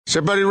Is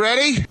everybody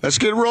ready? Let's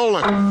get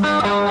rolling.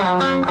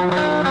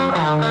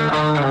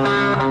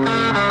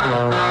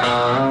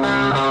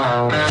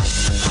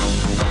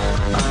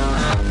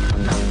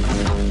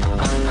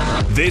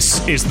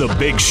 This is The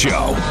Big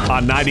Show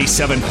on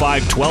 97.5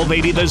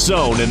 1280 The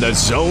Zone and The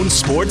Zone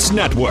Sports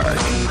Network.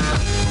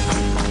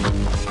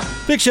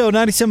 Big Show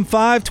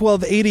 97.5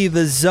 1280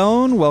 The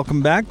Zone.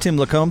 Welcome back. Tim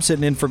Lacombe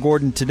sitting in for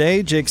Gordon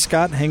today. Jake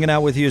Scott hanging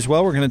out with you as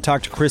well. We're going to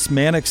talk to Chris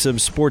Mannix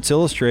of Sports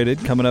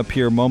Illustrated coming up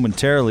here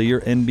momentarily,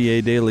 your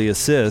NBA Daily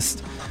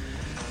Assist.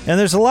 And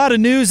there's a lot of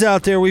news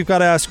out there we've got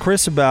to ask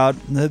Chris about.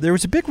 There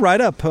was a big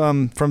write-up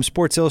from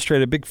Sports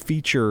Illustrated, a big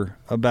feature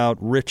about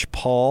Rich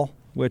Paul,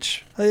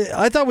 which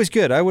I thought was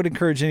good. I would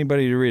encourage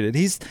anybody to read it.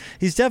 He's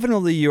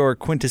definitely your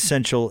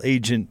quintessential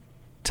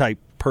agent-type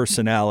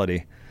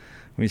personality.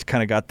 He's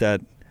kind of got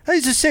that.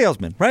 He's a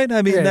salesman, right?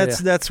 I mean,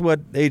 that's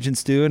what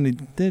agents do, and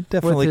it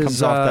definitely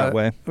comes off that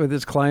way. With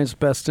his client's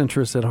best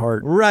interest at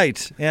heart.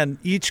 Right, and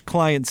each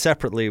client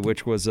separately,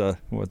 which was a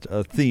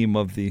theme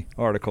of the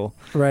article.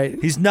 Right.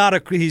 He's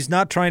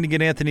not trying to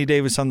get Anthony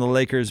Davis on the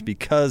Lakers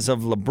because of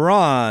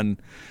LeBron.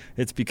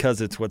 It's because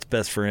it's what's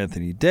best for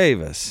Anthony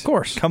Davis. Of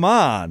course. Come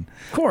on.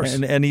 Of course.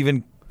 And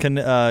even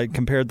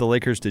compared the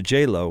Lakers to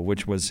J-Lo,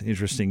 which was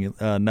interesting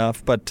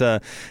enough. But and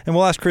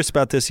we'll ask Chris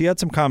about this. He had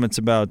some comments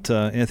about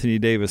Anthony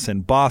Davis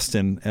and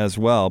Boston as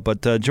well.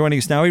 But joining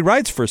us now, he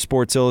writes for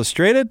Sports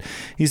Illustrated.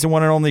 He's the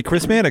one and only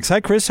Chris Mannix.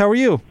 Hi, Chris. How are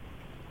you?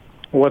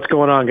 What's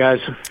going on, guys?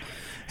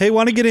 Hey,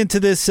 want to get into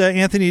this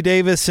Anthony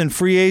Davis and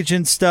free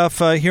agent stuff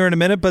here in a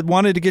minute, but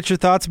wanted to get your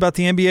thoughts about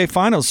the NBA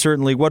Finals,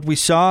 certainly. What we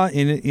saw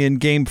in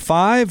Game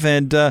 5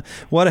 and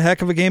what a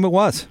heck of a game it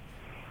was.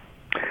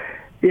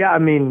 Yeah, I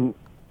mean,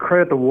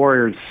 credit the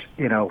Warriors,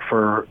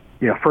 for,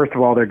 first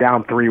of all, they're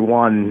down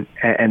 3-1,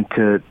 and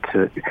to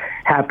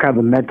have kind of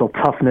the mental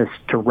toughness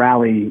to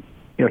rally,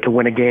 to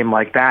win a game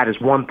like that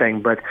is one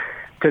thing, but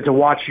to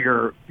watch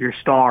your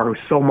star, who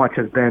so much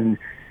has been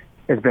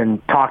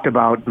talked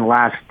about in the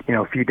last,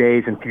 few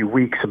days and few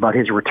weeks about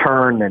his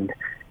return and,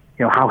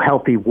 how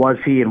healthy was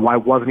he and why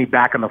wasn't he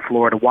back on the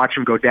floor, to watch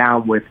him go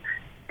down with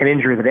an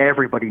injury that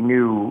everybody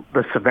knew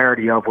the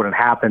severity of when it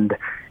happened,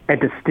 and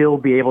to still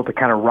be able to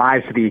kind of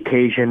rise to the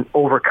occasion,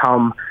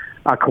 overcome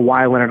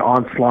Kawhi Leonard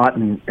onslaught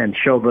and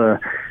show the,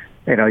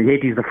 you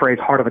hate to use the phrase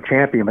heart of a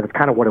champion, but it's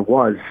kind of what it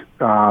was.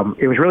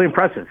 It was really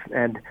impressive.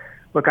 And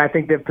look, I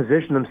think they've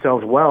positioned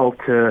themselves well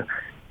to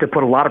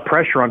put a lot of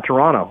pressure on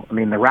Toronto. I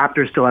mean, the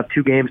Raptors still have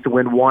 2 games to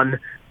win one.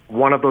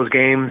 One of those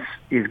games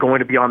is going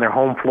to be on their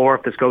home floor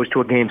if this goes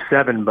to a Game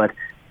 7. But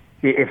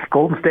if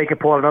Golden State can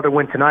pull out another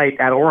win tonight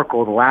at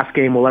Oracle, the last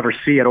game we'll ever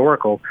see at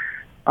Oracle,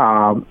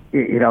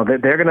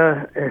 they're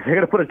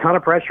gonna put a ton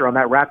of pressure on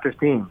that Raptors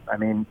team. I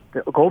mean,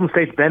 Golden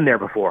State's been there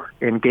before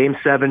in Game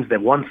 7s.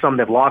 They've won some,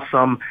 they've lost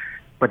some,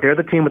 but they're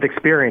the team with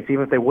experience,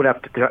 even if they would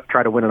have to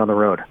try to win it on the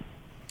road.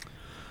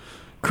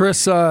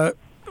 Chris, this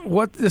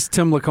is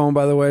Tim Lacombe,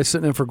 by the way,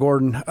 sitting in for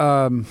Gordon.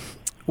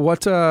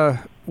 What's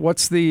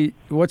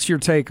your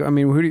take? I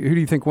mean, who do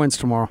you think wins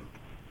tomorrow?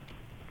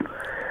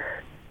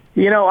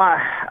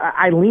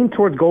 I lean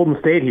towards Golden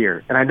State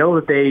here, and I know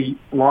that they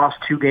lost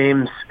 2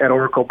 games at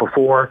Oracle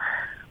before,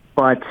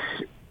 but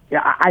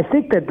I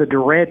think that the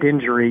Durant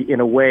injury, in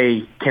a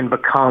way, can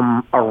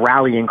become a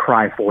rallying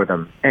cry for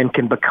them and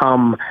can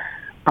become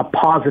a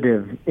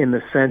positive in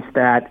the sense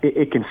that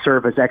it can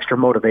serve as extra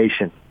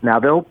motivation. Now,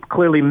 they'll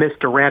clearly miss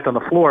Durant on the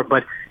floor,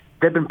 but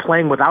they've been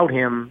playing without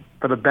him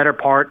for the better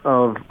part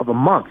of a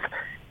month.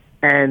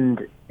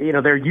 And,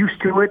 they're used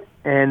to it,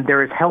 and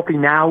they're as healthy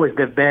now as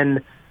they've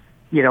been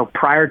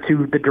prior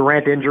to the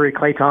Durant injury.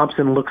 Klay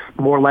Thompson looks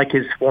more like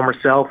his former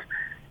self.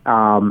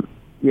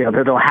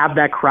 They'll have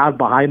that crowd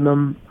behind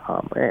them.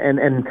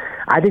 And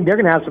I think they're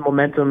going to have some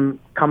momentum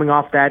coming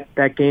off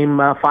that Game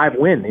 5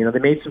 win. They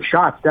made some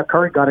shots. Steph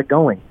Curry got it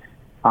going.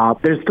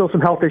 There's still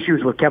some health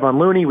issues with Kevin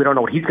Looney. We don't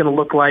know what he's going to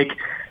look like.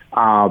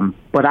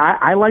 But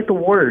I like the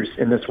Warriors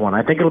in this one.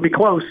 I think it'll be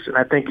close, and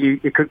I think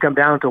it could come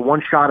down to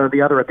one shot or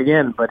the other at the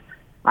end. But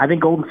I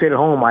think Golden State at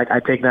home, I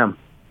take them.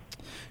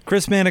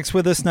 Chris Mannix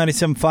with us,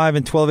 97.5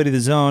 and 1280 The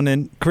Zone.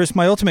 And Chris,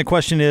 my ultimate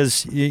question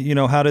is,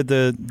 how did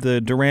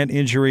the Durant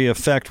injury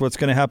affect what's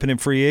going to happen in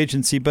free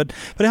agency? But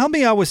help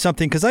me out with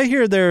something, because I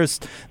hear there's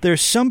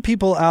some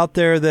people out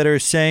there that are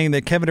saying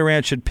that Kevin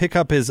Durant should pick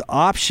up his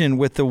option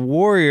with the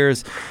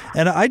Warriors,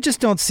 and I just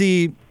don't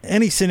see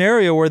any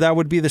scenario where that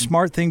would be the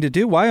smart thing to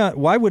do.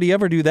 Why would he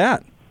ever do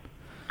that?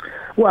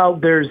 Well,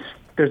 there's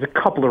a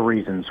couple of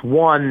reasons.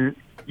 One,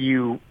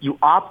 you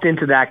opt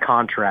into that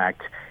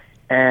contract,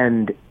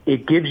 and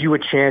it gives you a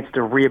chance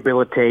to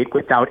rehabilitate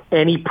without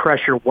any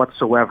pressure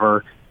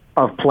whatsoever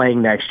of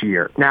playing next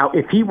year. Now,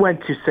 if he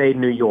went to, say,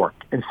 New York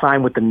and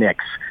signed with the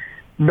Knicks,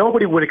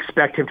 nobody would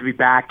expect him to be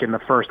back in the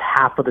first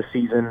half of the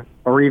season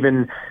or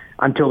even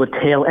until the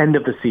tail end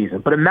of the season.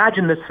 But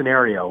imagine this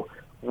scenario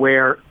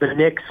where the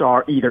Knicks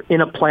are either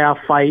in a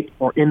playoff fight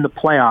or in the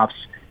playoffs.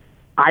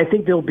 I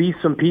think there'll be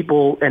some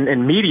people,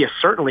 and media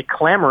certainly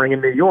clamoring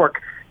in New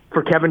York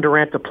for Kevin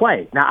Durant to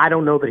play. Now, I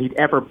don't know that he'd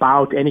ever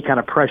bow to any kind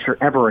of pressure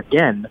ever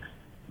again,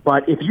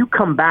 but if you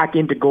come back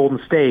into Golden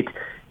State,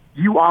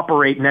 you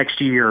operate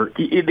next year,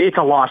 it's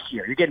a lost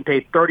year. You're getting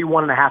paid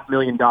 $31.5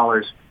 million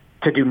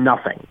to do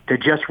nothing, to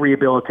just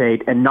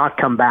rehabilitate and not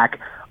come back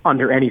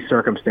under any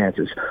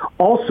circumstances.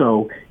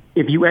 Also,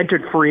 if you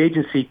entered free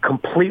agency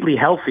completely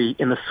healthy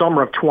in the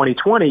summer of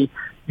 2020,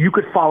 you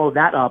could follow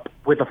that up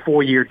with a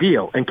 4-year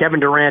deal. And Kevin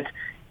Durant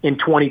in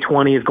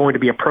 2020 is going to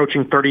be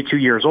approaching 32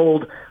 years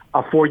old.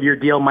 A 4-year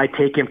deal might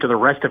take him to the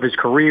rest of his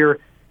career.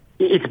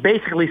 It's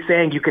basically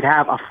saying you could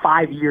have a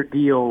 5-year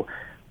deal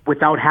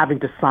without having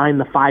to sign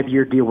the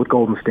 5-year deal with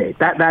Golden State.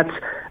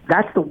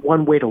 That's the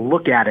one way to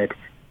look at it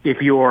if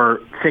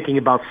you're thinking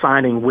about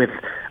signing with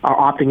or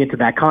opting into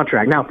that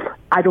contract. Now,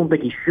 I don't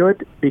think he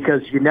should,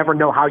 because you never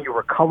know how you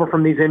recover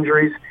from these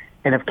injuries.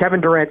 And if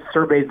Kevin Durant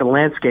surveys the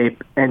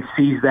landscape and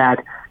sees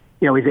that,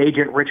 his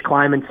agent, Rich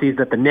Kleiman, sees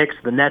that the Knicks,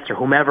 the Nets, or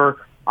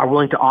whomever are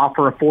willing to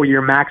offer a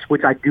 4-year max,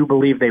 which I do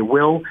believe they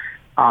will,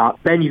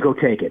 then you go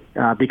take it,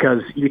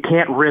 because you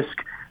can't risk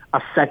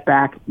a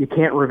setback. You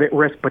can't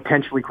risk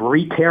potentially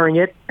re-tearing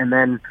it, and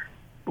then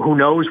who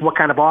knows what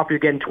kind of offer you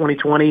get in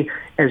 2020.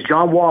 As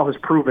John Wall has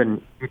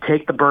proven, you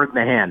take the bird in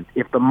the hand.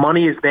 If the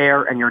money is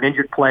there and you're an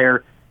injured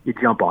player, you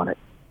jump on it.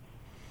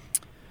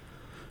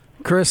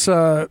 Chris,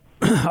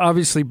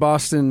 obviously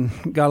Boston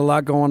got a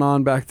lot going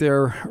on back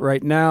there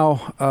right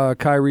now.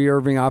 Kyrie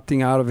Irving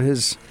opting out of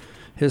his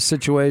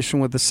situation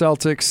with the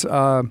Celtics.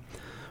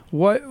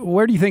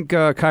 Where do you think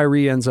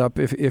Kyrie ends up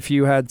if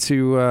you had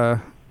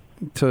to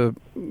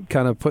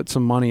kind of put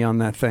some money on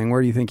that thing?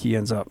 Where do you think he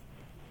ends up?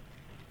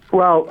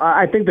 Well,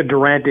 I think the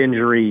Durant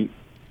injury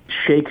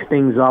shakes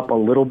things up a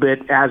little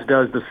bit, as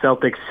does the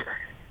Celtics'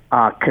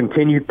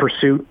 continued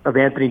pursuit of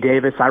Anthony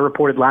Davis. I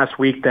reported last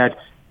week that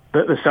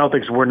the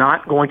Celtics were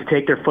not going to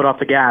take their foot off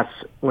the gas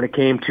when it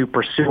came to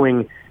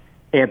pursuing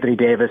Anthony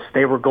Davis.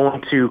 They were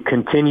going to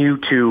continue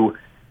to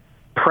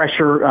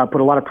pressure,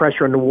 put a lot of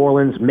pressure on New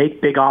Orleans,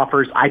 make big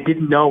offers. I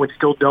didn't know and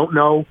still don't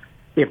know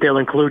if they'll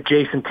include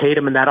Jason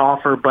Tatum in that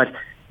offer, but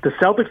the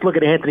Celtics look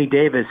at Anthony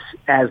Davis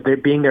as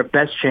being their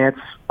best chance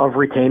of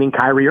retaining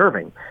Kyrie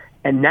Irving.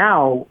 And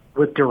now,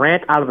 with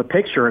Durant out of the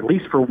picture, at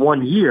least for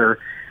 1 year,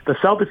 the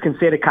Celtics can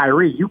say to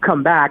Kyrie, you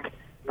come back,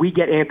 we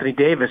get Anthony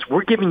Davis,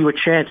 we're giving you a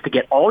chance to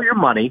get all your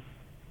money,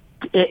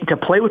 to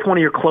play with one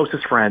of your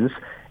closest friends,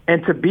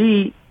 and to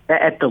be,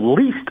 at the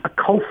least, a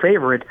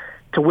co-favorite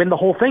to win the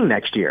whole thing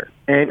next year.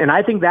 And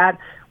I think that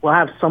will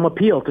have some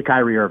appeal to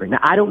Kyrie Irving. Now,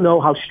 I don't know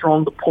how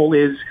strong the pull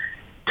is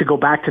to go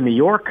back to New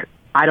York.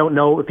 I don't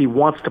know if he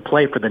wants to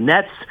play for the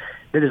Nets.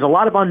 There's a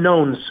lot of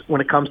unknowns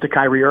when it comes to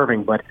Kyrie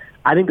Irving, but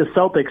I think the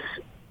Celtics,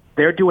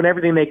 they're doing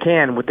everything they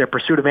can with their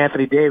pursuit of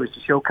Anthony Davis to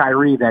show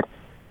Kyrie that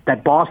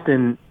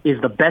Boston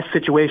is the best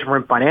situation for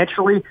him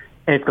financially,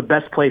 and it's the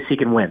best place he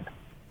can win.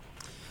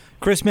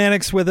 Chris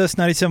Mannix with us,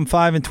 97.5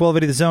 and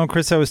 1280 The Zone.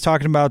 Chris, I was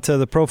talking about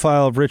the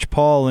profile of Rich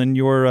Paul in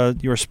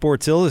your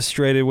Sports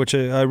Illustrated, which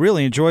I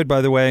really enjoyed,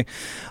 by the way.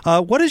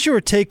 What is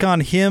your take on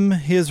him,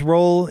 his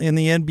role in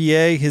the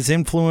NBA, his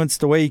influence,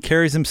 the way he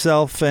carries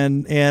himself,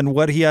 and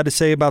what he had to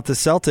say about the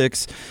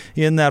Celtics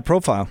in that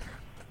profile?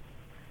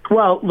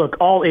 Well, look,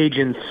 all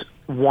agents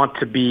want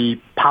to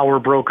be power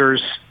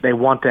brokers. They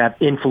want to have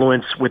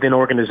influence within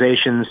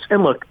organizations.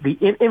 And look, the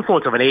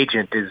influence of an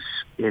agent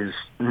is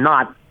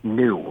not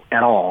new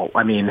at all.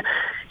 I mean,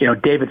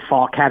 David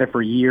Falk had it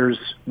for years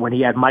when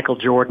he had Michael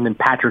Jordan and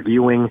Patrick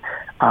Ewing.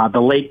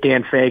 The late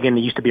Dan Fagan,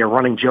 it used to be a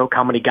running joke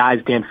how many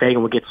guys Dan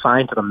Fagan would get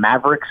signed to the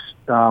Mavericks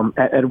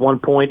at one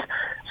point.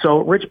 So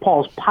Rich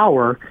Paul's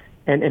power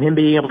and him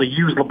being able to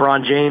use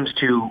LeBron James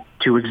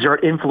to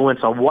exert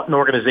influence on what an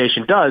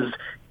organization does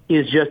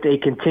is just a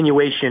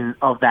continuation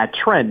of that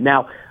trend.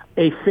 Now,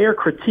 a fair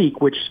critique,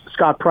 which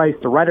Scott Price,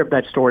 the writer of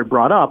that story,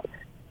 brought up,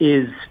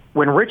 is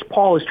when Rich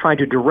Paul is trying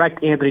to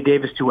direct Anthony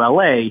Davis to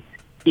L.A.,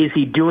 is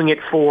he doing it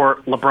for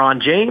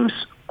LeBron James,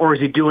 or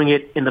is he doing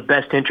it in the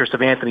best interest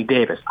of Anthony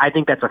Davis? I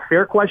think that's a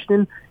fair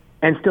question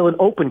and still an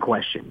open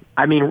question.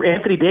 I mean,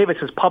 Anthony Davis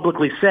has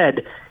publicly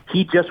said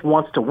he just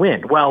wants to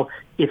win. Well,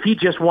 if he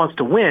just wants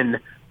to win,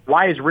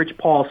 why is Rich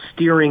Paul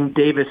steering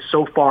Davis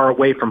so far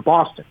away from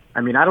Boston? I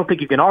mean, I don't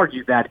think you can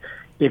argue that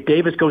if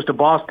Davis goes to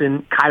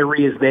Boston,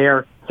 Kyrie is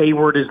there,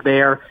 Hayward is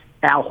there,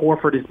 Al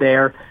Horford is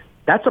there.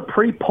 That's a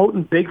pretty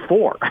potent big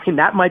four. I mean,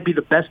 that might be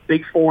the best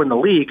big four in the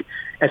league,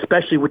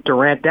 especially with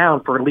Durant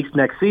down for at least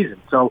next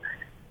season. So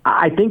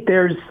I think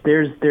there's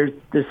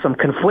some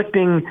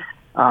conflicting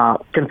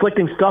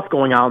stuff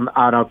going on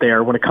out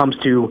there when it comes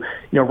to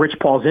Rich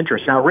Paul's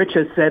interest. Now, Rich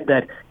has said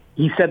that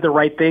he said the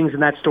right things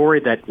in that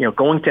story, that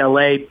going to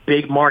LA,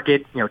 big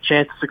market,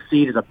 chance to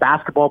succeed as a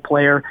basketball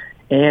player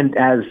and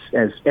as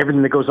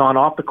everything that goes on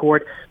off the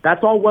court.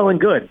 That's all well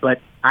and good, but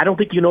I don't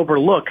think you can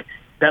overlook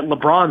that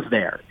LeBron's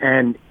there,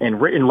 and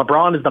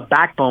LeBron is the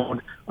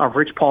backbone of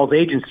Rich Paul's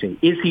agency.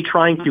 Is he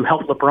trying to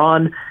help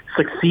LeBron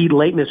succeed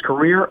late in his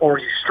career, or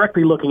is he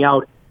strictly looking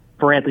out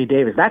for Anthony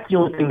Davis? That's the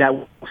only thing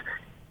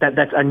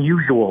that's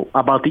unusual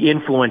about the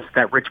influence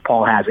that Rich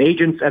Paul has.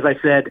 Agents, as I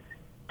said,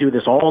 do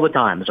this all the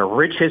time. There's a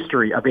rich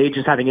history of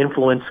agents having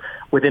influence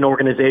within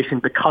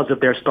organizations because of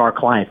their star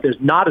clients.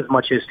 There's not as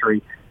much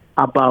history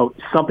about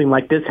something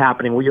like this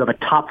happening where you have a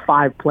top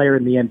 5 player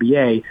in the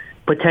NBA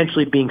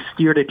potentially being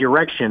steered a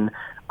direction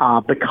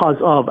because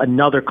of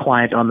another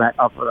client on that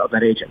of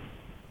that agent.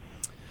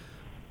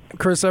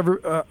 Chris,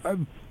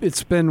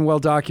 it's been well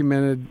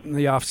documented.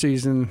 The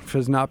offseason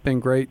has not been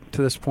great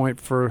to this point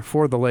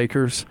for the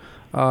Lakers.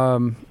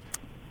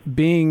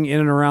 Being in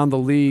and around the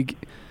league,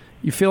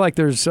 you feel like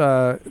there's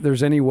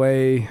any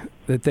way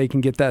that they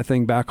can get that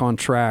thing back on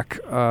track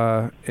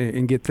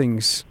and get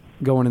things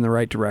going in the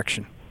right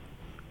direction?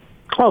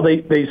 Well,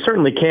 they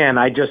certainly can.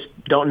 I just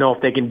don't know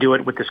if they can do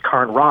it with this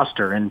current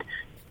roster. And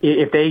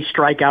if they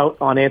strike out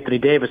on Anthony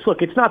Davis,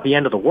 look, it's not the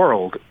end of the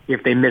world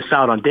if they miss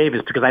out on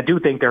Davis, because I do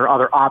think there are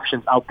other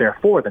options out there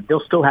for them.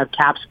 They'll still have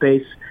cap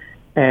space,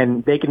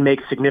 and they can make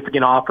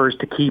significant offers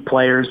to key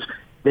players.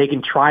 They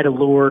can try to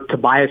lure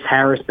Tobias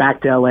Harris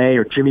back to L.A.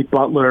 or Jimmy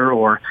Butler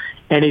or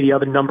any of the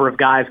other number of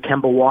guys.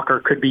 Kemba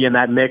Walker could be in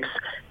that mix.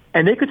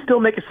 And they could still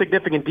make a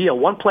significant deal.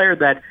 One player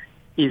that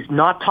is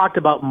not talked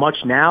about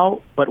much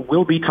now, but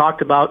will be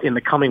talked about in the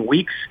coming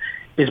weeks,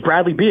 is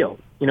Bradley Beal.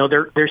 You know,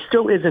 there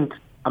still isn't,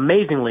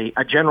 amazingly,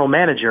 a general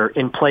manager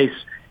in place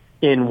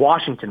in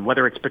Washington,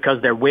 whether it's because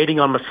they're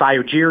waiting on Masai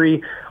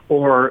Ujiri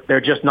or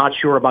they're just not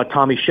sure about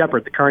Tommy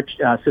Shepard, the current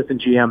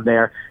assistant GM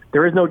there.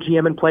 There is no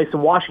GM in place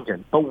in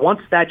Washington. But once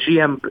that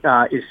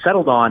GM is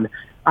settled on,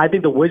 I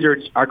think the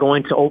Wizards are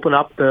going to open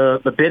up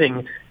the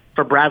bidding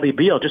for Bradley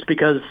Beal, just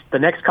because the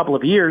next couple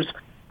of years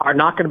are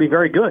not going to be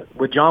very good,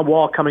 with John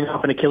Wall coming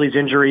off an Achilles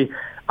injury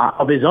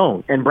of his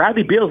own. And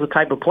Bradley Beal is the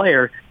type of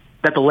player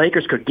that the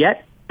Lakers could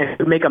get and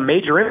could make a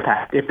major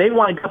impact. If they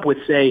wind up with,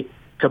 say,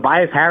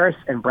 Tobias Harris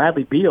and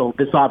Bradley Beal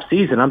this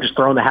offseason, I'm just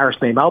throwing the Harris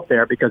name out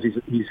there because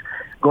he's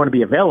going to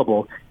be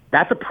available,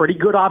 that's a pretty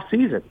good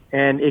offseason.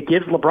 And it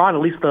gives LeBron at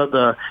least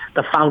the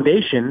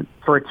foundation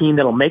for a team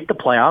that'll make the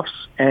playoffs.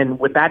 And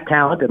with that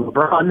talent, and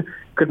LeBron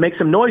could make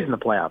some noise in the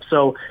playoffs.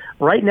 So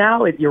right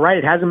now, you're right,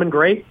 it hasn't been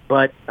great,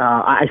 but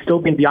I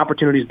still think the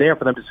opportunity is there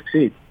for them to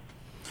succeed.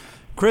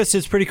 Chris,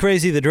 it's pretty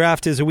crazy. The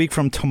draft is a week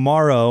from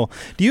tomorrow.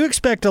 Do you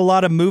expect a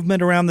lot of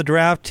movement around the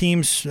draft,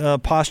 teams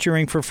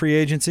posturing for free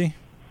agency?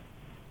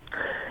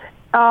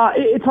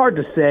 It's hard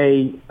to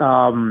say.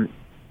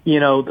 You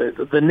know,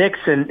 the Knicks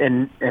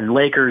and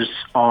Lakers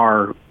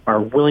are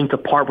willing to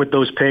part with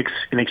those picks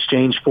in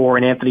exchange for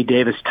an Anthony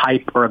Davis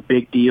type or a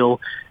big deal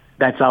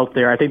that's out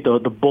there. I think the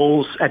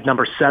Bulls at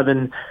number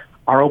 7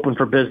 are open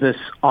for business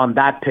on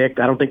that pick.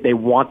 I don't think they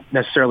want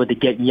necessarily to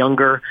get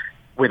younger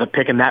with a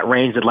pick in that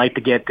range. They'd like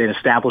to get an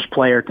established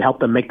player to help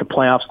them make the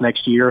playoffs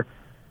next year.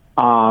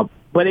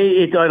 But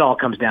it all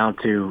comes down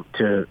to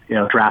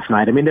draft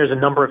night. I mean, there's a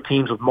number of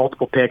teams with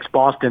multiple picks.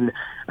 Boston,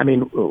 I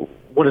mean,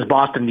 what does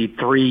Boston need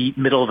 3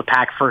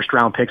 middle-of-the-pack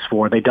first-round picks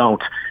for? They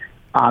don't.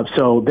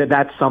 So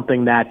that's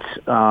something that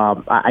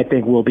I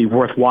think will be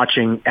worth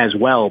watching as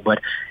well. But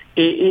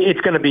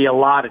it's going to be a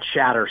lot of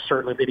chatter,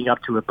 certainly leading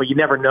up to it. But you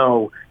never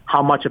know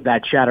how much of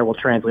that chatter will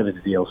translate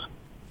into deals.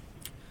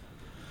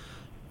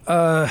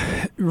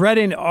 Read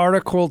an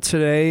article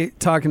today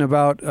talking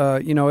about,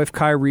 if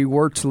Kyrie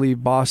were to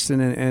leave Boston,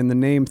 and the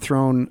name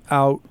thrown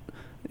out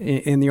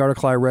in the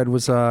article I read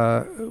was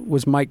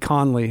Mike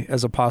Conley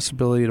as a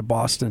possibility to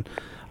Boston.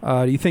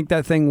 Do you think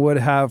that thing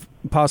would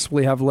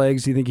possibly have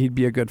legs? Do you think he'd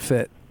be a good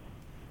fit?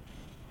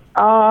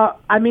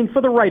 I mean,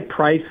 for the right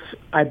price,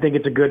 I think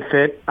it's a good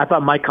fit. I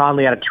thought Mike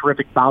Conley had a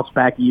terrific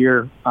bounce-back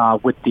year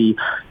with the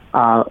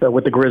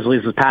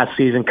Grizzlies this past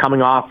season,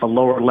 coming off a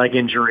lower leg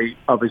injury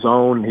of his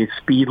own. His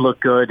speed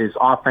looked good. His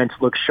offense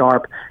looked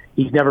sharp.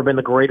 He's never been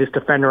the greatest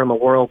defender in the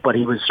world, but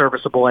he was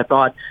serviceable, I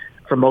thought,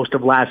 for most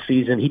of last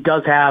season. He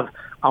does have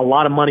a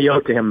lot of money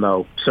owed to him,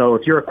 though. So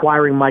if you're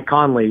acquiring Mike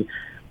Conley,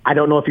 I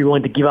don't know if you're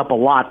willing to give up a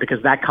lot,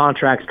 because that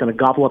contract's going to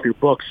gobble up your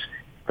books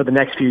for the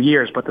next few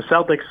years. But the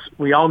Celtics,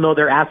 we all know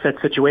their asset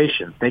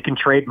situation. They can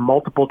trade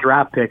multiple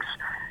draft picks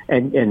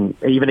and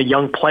even a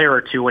young player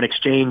or two in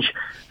exchange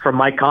for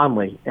Mike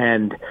Conley.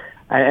 And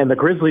the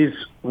Grizzlies,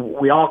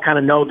 we all kind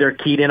of know they're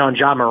keyed in on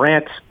Ja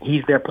Morant.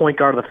 He's their point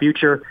guard of the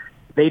future.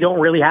 They don't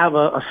really have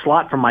a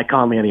slot for Mike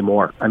Conley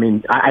anymore. I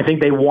mean, I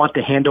think they want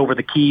to hand over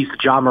the keys to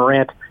Ja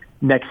Morant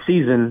next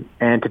season,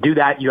 and to do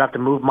that, you have to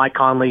move Mike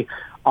Conley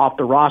off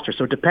the roster.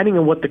 So depending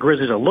on what the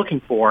Grizzlies are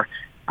looking for,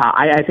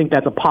 I think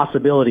that's a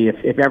possibility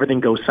if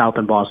everything goes south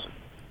in Boston.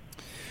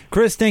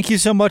 Chris, thank you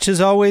so much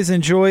as always.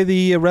 Enjoy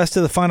the rest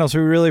of the finals.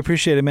 We really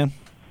appreciate it, man.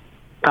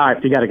 All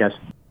right, you got it, guys.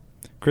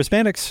 Chris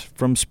Mannix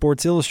from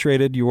Sports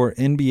Illustrated, your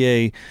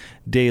NBA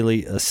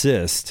Daily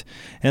Assist.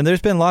 And there's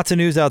been lots of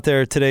news out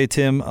there today,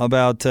 Tim,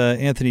 about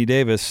Anthony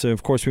Davis.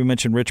 Of course, we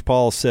mentioned Rich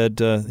Paul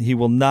said he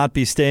will not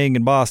be staying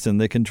in Boston.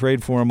 They can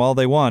trade for him all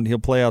they want. He'll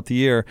play out the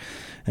year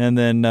and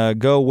then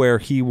go where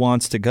he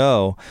wants to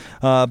go.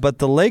 But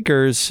the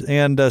Lakers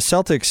and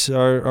Celtics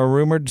are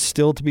rumored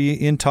still to be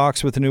in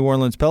talks with the New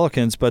Orleans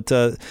Pelicans. But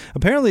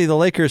apparently the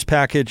Lakers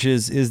package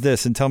is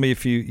this, and tell me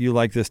if you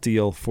like this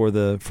deal for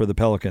the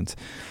Pelicans.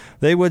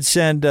 They would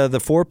send the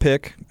 4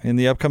 pick in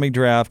the upcoming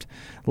draft,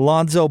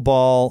 Lonzo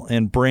Ball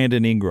and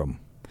Brandon Ingram.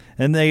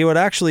 And they would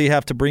actually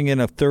have to bring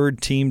in a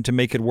third team to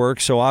make it work,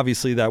 so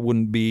obviously that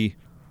wouldn't be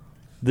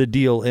the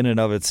deal in and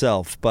of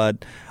itself.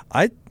 But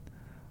I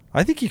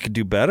think you could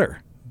do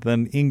better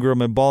than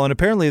Ingram and Ball. And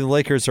apparently the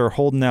Lakers are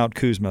holding out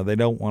Kuzma. They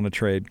don't want to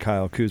trade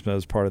Kyle Kuzma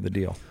as part of the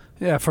deal.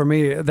 Yeah, for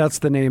me, that's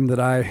the name that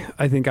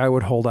I think I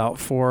would hold out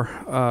for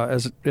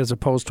as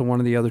opposed to one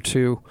of the other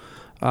two.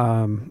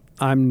 I'm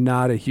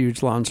not a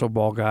huge Lonzo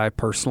Ball guy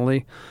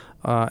personally,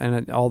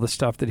 and all the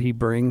stuff that he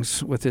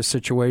brings with his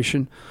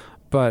situation.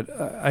 But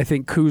I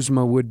think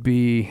Kuzma would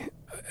be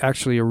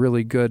actually a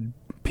really good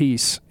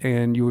piece,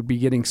 and you would be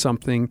getting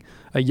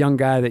a young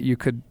guy that you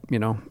could,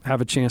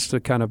 have a chance to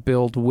kind of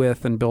build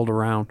with and build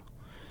around.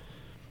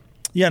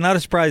 Yeah, not a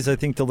surprise. I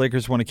think the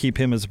Lakers want to keep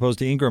him as opposed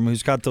to Ingram,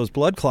 who's got those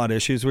blood clot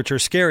issues, which are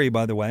scary,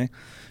 by the way,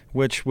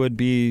 which would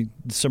be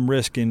some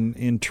risk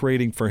in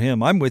trading for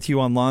him. I'm with you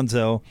on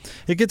Lonzo.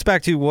 It gets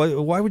back to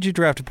why would you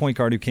draft a point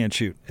guard who can't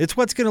shoot? It's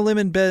what's going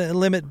to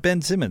limit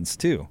Ben Simmons,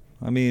 too.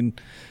 I mean,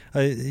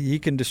 he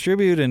can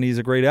distribute, and he's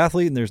a great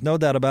athlete, and there's no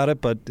doubt about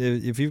it. But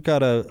if you've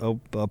got a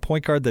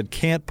point guard that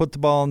can't put the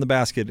ball in the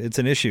basket, it's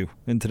an issue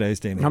in today's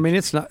day and age. I mean,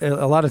 it's not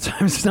a lot of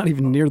times. It's not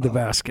even near the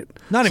basket.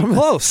 Not even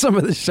close. Some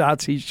of the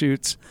shots he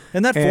shoots,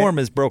 and that form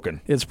is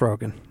broken. It's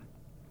broken.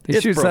 He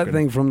shoots that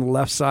thing from the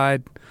left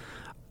side.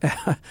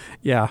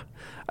 Yeah,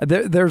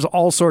 there's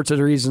all sorts of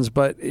reasons,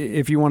 but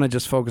if you want to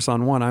just focus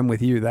on one, I'm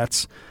with you.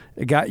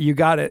 You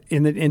got it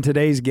in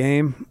today's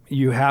game.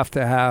 You have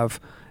to have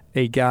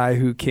a guy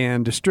who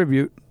can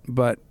distribute,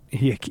 but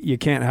you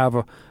can't have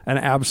an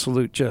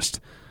absolute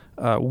just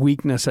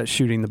weakness at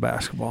shooting the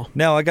basketball.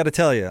 Now, I got to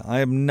tell you,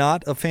 I am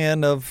not a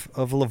fan of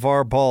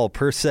LeVar Ball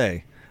per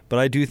se, but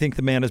I do think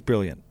the man is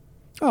brilliant.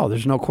 Oh,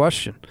 there's no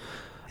question.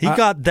 He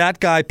got that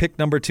guy picked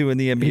number 2 in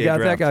the NBA draft. He got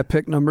that guy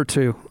picked number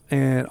 2,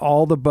 and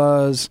all the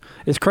buzz.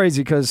 It's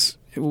crazy because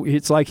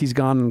it's like he's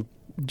gone and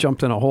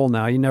jumped in a hole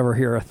now. You never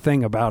hear a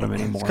thing about him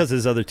anymore. It's because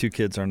his other 2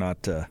 kids are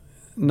not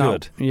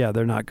good. Yeah,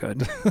 they're not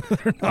good.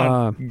 They're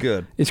not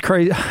good. It's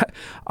crazy.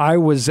 I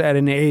was at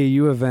an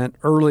AAU event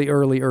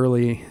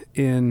early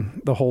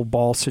in the whole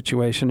Ball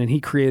situation, and he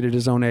created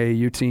his own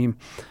AAU team,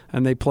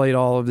 and they played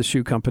all of the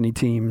shoe company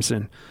teams,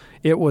 and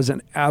it was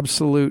an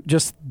absolute,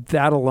 just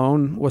that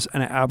alone was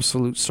an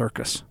absolute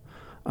circus.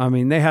 I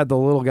mean, they had the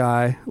little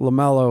guy,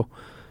 LaMelo,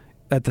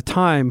 at the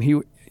time,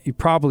 he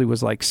probably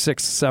was like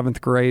 6th,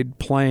 7th grade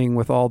playing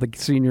with all the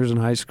seniors in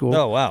high school.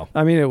 Oh, wow.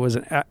 I mean,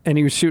 and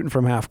he was shooting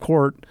from half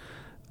court,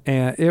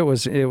 and it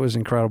was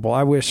incredible.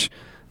 I wish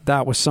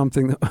that was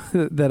something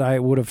that I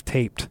would have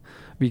taped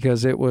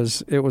because it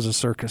was a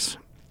circus.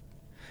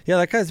 Yeah,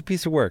 that guy's a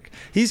piece of work.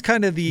 He's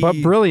kind of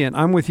But brilliant.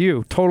 I'm with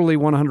you. Totally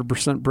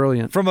 100%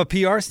 brilliant. From a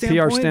PR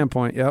standpoint? PR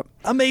standpoint, yep.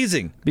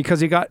 Amazing. Because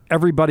he got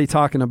everybody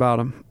talking about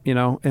him,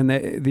 and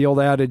the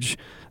old adage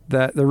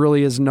that there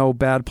really is no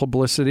bad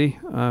publicity.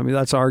 I mean,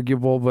 that's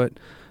arguable, but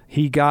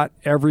he got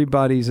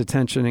everybody's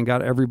attention and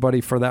got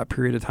everybody for that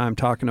period of time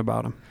talking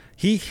about him.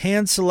 He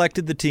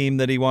hand-selected the team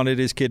that he wanted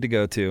his kid to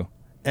go to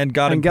and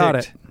got him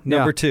picked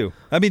number 2.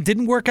 I mean,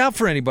 didn't work out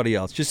for anybody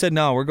else. Just said,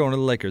 no, we're going to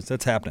the Lakers.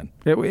 That's happening.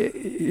 It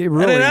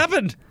really... And it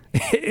happened.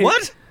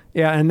 What?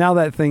 Yeah, and now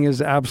that thing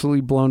is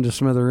absolutely blown to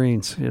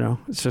smithereens.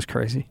 It's just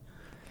crazy.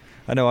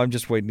 I know. I'm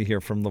just waiting to hear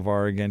from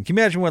LeVar again. Can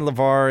you imagine when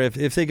LeVar,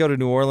 if they go to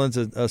New Orleans,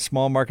 a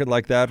small market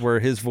like that,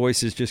 where his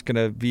voice is just going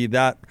to be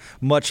that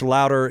much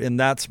louder in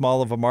that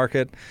small of a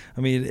market?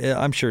 I mean,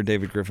 I'm sure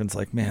David Griffin's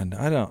like, man,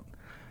 I don't.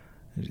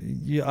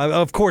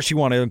 Of course you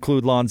want to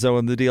include Lonzo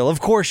in the deal. Of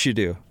course you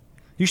do.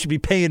 You should be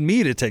paying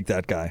me to take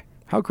that guy.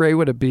 How great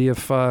would it be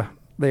if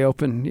they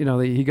open,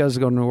 he goes to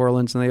go to New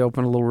Orleans and they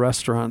open a little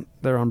restaurant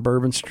there on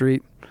Bourbon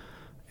Street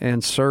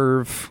and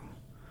serve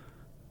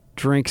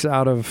drinks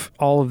out of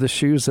all of the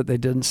shoes that they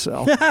didn't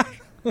sell.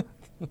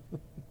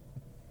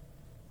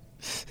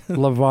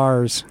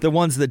 LeVar's. The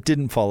ones that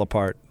didn't fall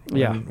apart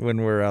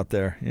when we're out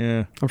there.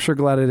 Yeah. I'm sure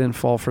glad I didn't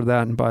fall for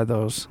that and buy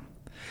those.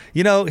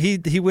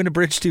 He went a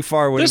bridge too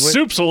far.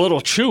 Soup's a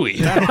little chewy.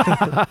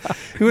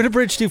 He went a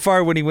bridge too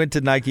far when he went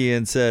to Nike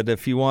and said,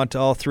 if you want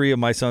all 3 of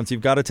my sons,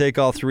 you've got to take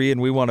all 3,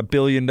 and we want $1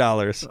 billion.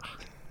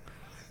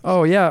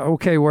 Oh, yeah.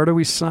 Okay, where do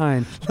we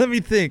sign? Let me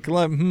think.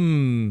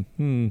 No.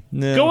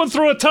 Going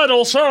through a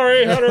tunnel.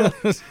 Sorry.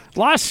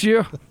 Lost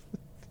you.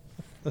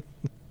 But,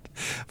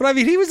 I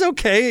mean, he was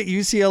okay at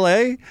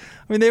UCLA. I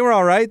mean, they were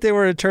all right. They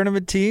were a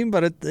tournament team,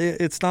 but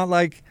it's not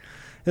like...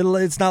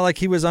 It's not like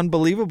he was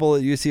unbelievable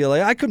at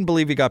UCLA. I couldn't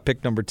believe he got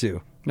picked number 2.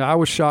 No, I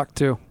was shocked,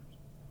 too.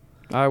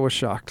 I was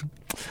shocked.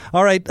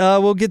 All right,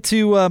 we'll get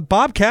to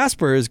Bob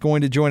Casper is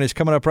going to join us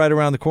coming up right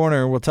around the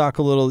corner. We'll talk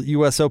a little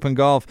U.S. Open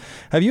golf.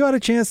 Have you had a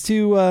chance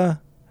to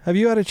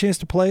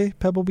play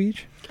Pebble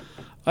Beach?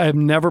 I have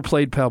never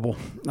played Pebble.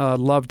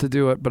 Love to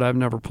do it, but I've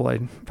never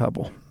played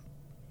Pebble.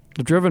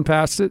 I've driven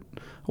past it,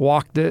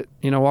 walked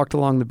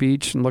along the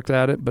beach and looked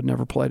at it, but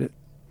never played it.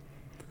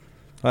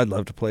 I'd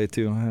love to play it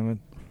too.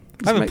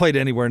 I haven't played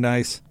anywhere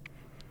nice.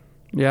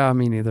 Yeah,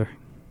 me neither.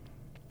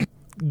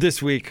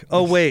 This week.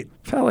 Oh, wait.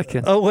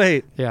 Pelican. Oh,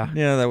 wait. Yeah.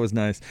 Yeah, that was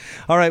nice.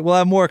 All right, we'll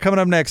have more coming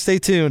up next. Stay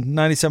tuned.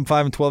 97.5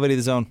 and 1280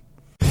 The Zone.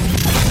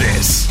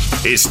 This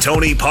is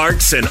Tony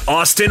Parks and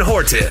Austin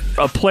Horton.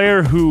 A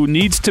player who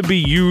needs to be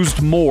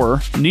used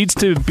more, needs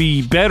to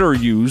be better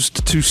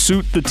used to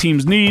suit the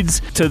team's needs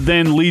to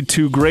then lead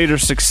to greater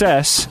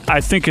success.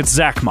 I think it's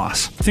Zach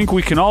Moss. I think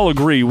we can all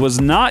agree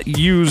was not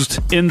used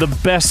in the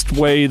best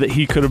way that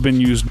he could have been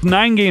used.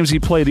 9 games he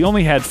played, he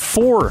only had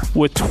 4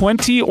 with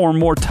 20 or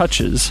more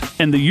touches,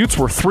 and the Utes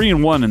were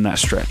 3-1 in that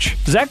stretch.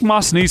 Zach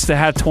Moss needs to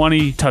have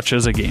 20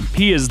 touches a game.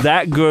 He is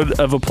that good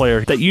of a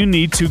player that you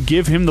need to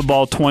give him the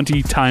ball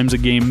 20 times a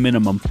game minimum.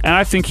 And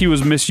I think he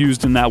was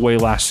misused in that way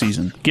last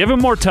season. Give him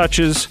more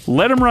touches,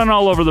 let him run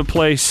all over the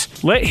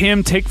place, let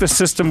him take the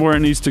system where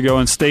it needs to go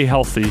and stay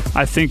healthy,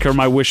 I think are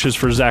my wishes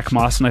for Zach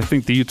Moss, and I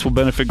think the Utes will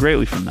benefit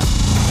greatly from that.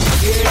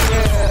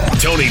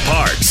 Tony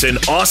Parks and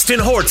Austin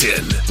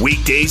Horton.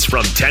 Weekdays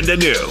from 10 to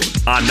noon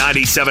on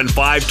 97.5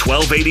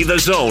 1280 The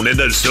Zone and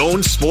the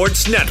Zone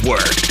Sports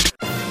Network.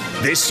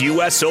 This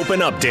U.S.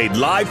 Open update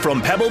live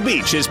from Pebble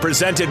Beach is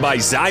presented by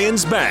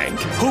Zions Bank,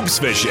 Hoops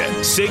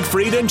Vision,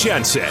 Siegfried and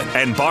Jensen,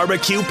 and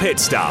Barbecue Pit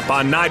Stop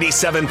on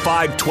 97.5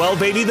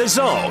 1280 The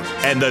Zone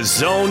and the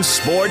Zone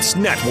Sports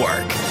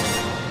Network.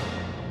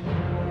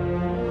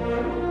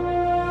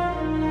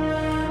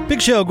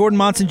 Big show. Gordon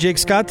Monson, Jake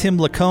Scott, Tim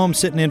Lacombe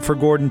sitting in for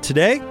Gordon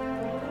today.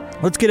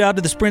 Let's get out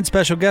to the Sprint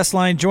special guest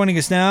line. Joining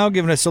us now,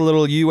 giving us a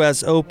little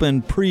U.S.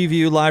 Open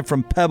preview live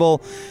from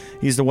Pebble.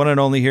 He's the one and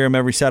only. Hear him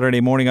every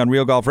Saturday morning on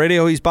Real Golf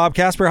Radio. He's Bob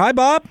Casper. Hi,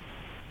 Bob.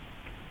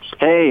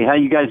 Hey, how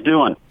you guys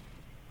doing?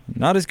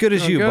 Not as good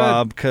as you, good.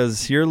 Bob,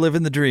 because you're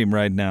living the dream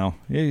right now.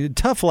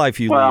 Tough life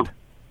you Well,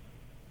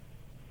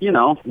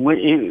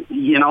 lead.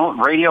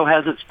 Radio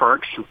has its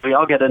perks. We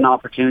all get an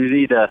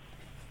opportunity to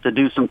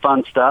do some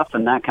fun stuff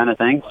and that kind of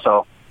thing.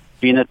 So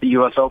being at the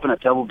U.S. Open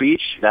at Pebble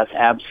Beach, that's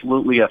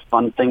absolutely a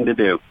fun thing to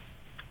do.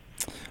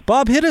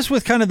 Bob, hit us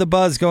with kind of the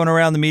buzz going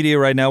around the media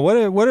right now. What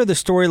are the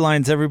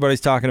storylines everybody's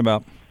talking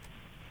about?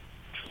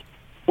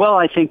 Well,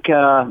 I think,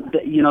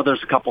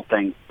 there's a couple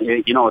things.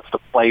 It's the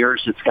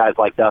players. It's guys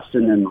like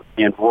Dustin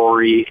and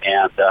Rory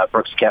and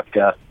Brooks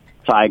Koepka,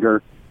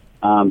 Tiger.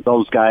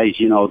 Those guys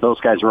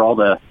are all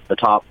the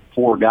top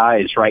 4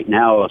 guys right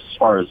now as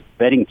far as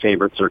betting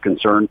favorites are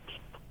concerned.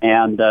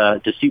 And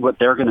to see what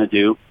they're going to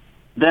do.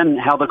 Then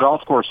how the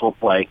golf course will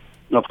play,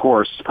 of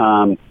course.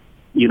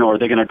 Are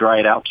they going to dry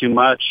it out too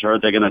much? Or are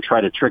they going to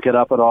try to trick it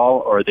up at all?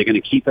 Or are they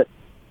going to keep it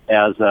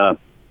as a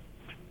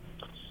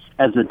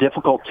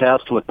difficult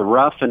test with the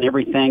rough and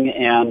everything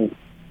and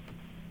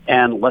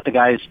let the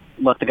guys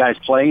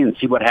play and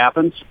see what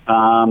happens?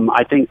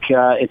 I think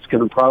it's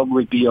going to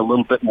probably be a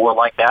little bit more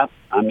like that.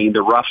 I mean,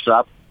 the rough's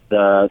up,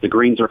 the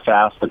greens are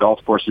fast, the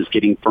golf course is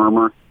getting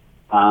firmer.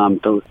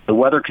 The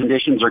weather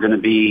conditions are going to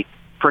be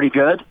pretty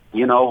good,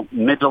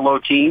 mid to low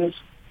teens,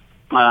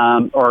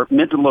 or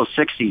mid to low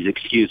 60s,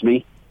 excuse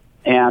me.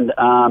 And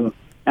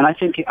I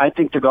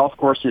think the golf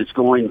course is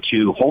going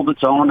to hold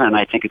its own, and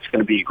I think it's going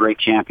to be a great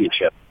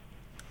championship.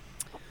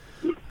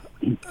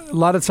 A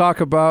lot of talk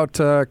about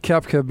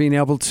Koepka being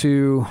able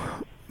to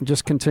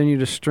just continue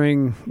to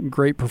string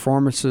great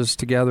performances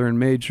together in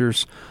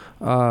majors,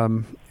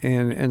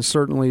 and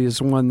certainly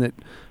is one that,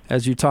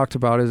 as you talked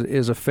about,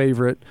 is a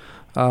favorite.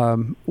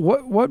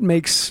 What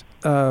makes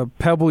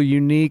Pebble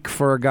unique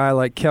for a guy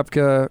like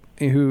Koepka,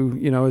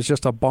 who is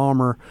just a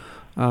bomber?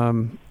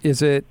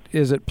 Is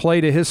it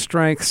play to his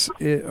strengths,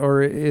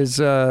 or is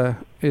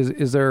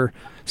there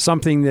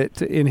something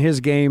that in his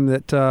game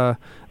that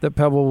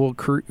Pebble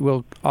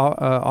will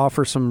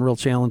offer some real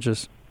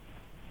challenges?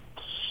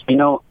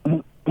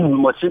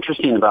 What's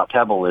interesting about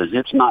Pebble is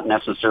it's not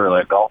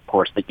necessarily a golf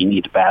course that you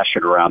need to bash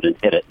it around and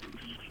hit it,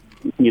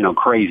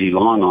 crazy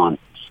long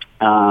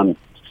on.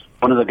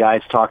 One of the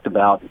guys talked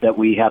about that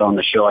we had on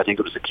the show, I think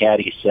it was a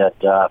caddy, said,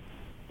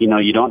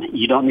 you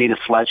don't need a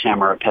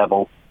sledgehammer at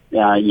Pebble.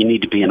 You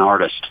need to be an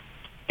artist.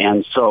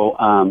 And so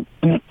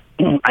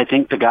I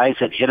think the guys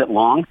that hit it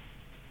long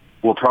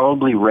will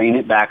probably rein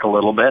it back a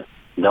little bit.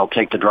 They'll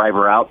take the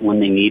driver out when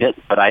they need it,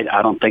 but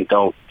I don't think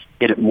they'll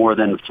hit it more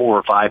than 4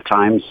 or 5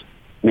 times,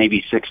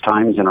 maybe 6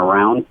 times in a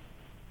round,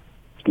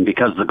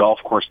 because the golf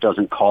course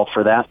doesn't call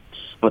for that.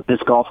 What this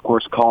golf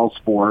course calls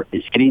for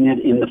is hitting it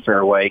in the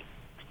fairway,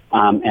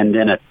 and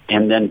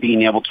then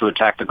being able to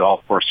attack the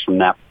golf course from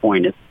that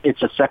point.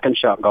 It's a second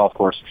shot golf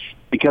course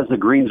because the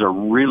greens are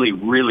really,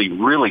 really,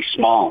 really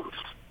small.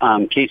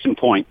 Case in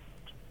point,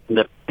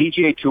 the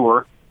PGA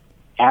Tour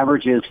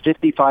averages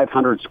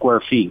 5,500 square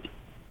feet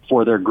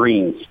for their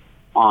greens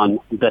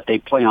that they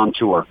play on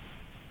tour.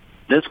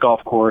 This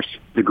golf course,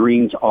 the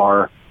greens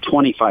are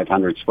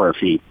 2,500 square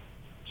feet,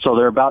 so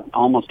they're about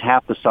almost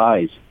half the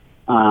size.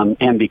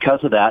 And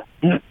because of that,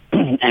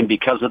 and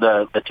because of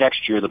the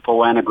texture, the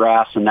Poana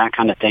grass and that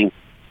kind of thing,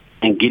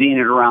 and getting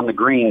it around the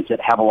greens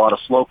that have a lot of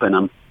slope in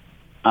them,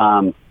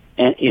 and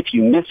if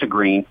you miss a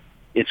green,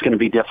 it's going to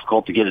be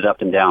difficult to get it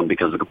up and down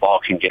because the ball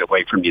can get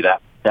away from you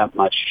that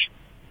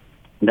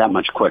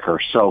much quicker.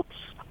 So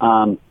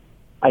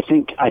I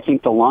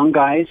think the long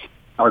guys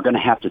are going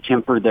to have to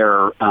temper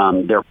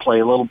their play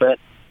a little bit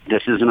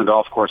this isn't a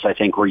golf course, I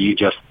think, where you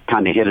just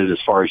kind of hit it as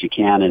far as you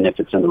can, and if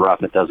it's in the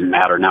rough, it doesn't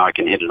matter. Now I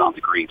can hit it on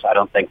the greens. I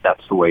don't think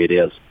that's the way it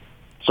is.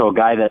 So a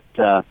guy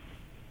that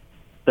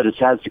has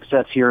had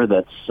success here,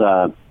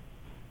 that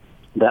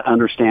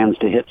understands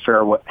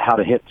how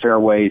to hit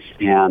fairways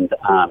and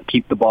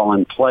keep the ball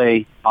in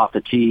play off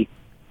the tee,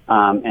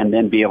 and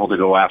then be able to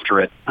go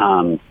after it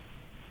from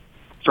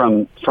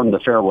the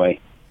fairway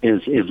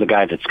is the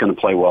guy that's going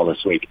to play well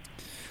this week.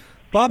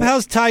 Bob,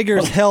 how's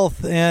Tiger's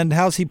health, and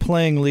how's he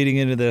playing leading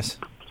into this?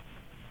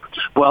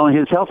 Well,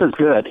 his health is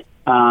good.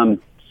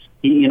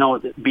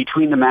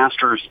 Between the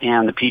Masters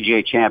and the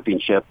PGA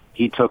Championship,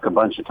 he took a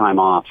bunch of time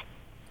off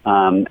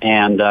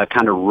and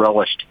kind of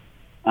relished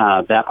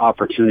that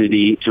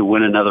opportunity to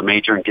win another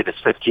major and get his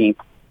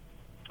 15th.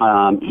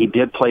 He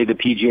did play the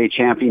PGA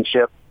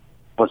Championship,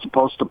 was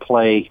supposed to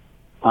play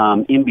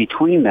in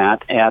between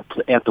that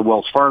at the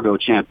Wells Fargo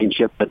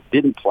Championship, but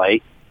didn't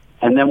play,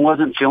 and then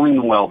wasn't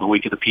feeling well the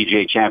week of the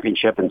PGA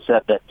Championship and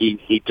said that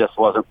he just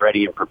wasn't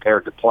ready and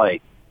prepared to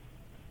play.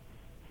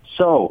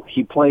 So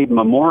he played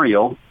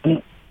Memorial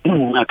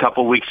a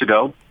couple weeks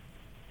ago,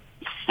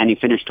 and he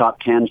finished top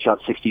 10,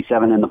 shot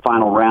 67 in the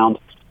final round,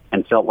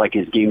 and felt like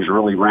his game's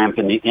really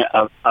ramping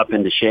up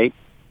into shape.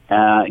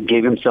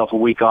 Gave himself a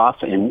week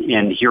off,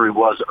 and here he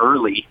was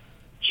early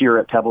here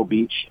at Pebble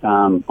Beach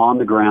on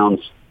the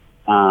grounds,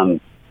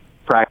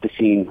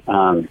 practicing,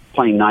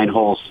 playing 9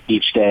 holes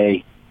each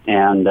day,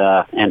 and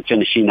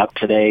finishing up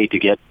today to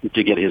get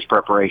his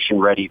preparation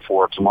ready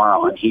for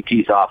tomorrow. And he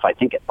tees off, I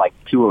think, at like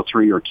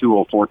 2:03 or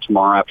 2:04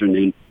 tomorrow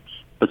afternoon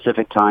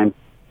Pacific time.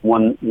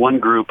 One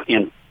group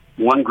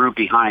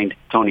behind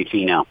Tony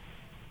Finau.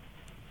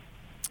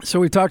 So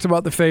we talked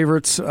about the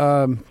favorites.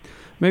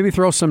 Maybe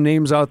throw some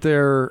names out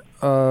there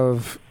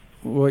of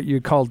what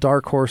you call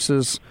dark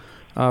horses,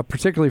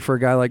 particularly for a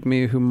guy like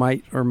me who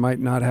might or might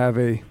not have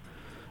a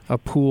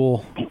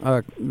pool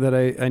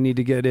that I need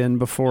to get in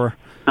before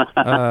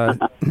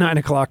 9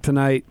 o'clock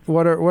tonight.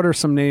 What are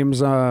some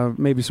names,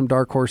 maybe some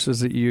dark horses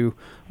that you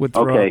would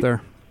throw out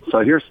there? So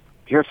here's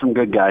some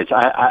good guys.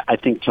 I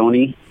think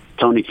Tony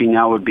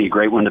Finau would be a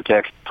great one to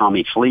pick.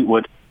 Tommy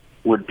Fleetwood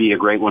would be a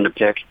great one to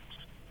pick.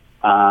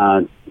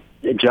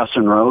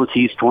 Justin Rose,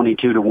 he's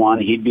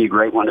 22-1. He'd be a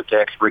great one to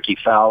pick. Ricky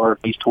Fowler,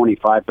 he's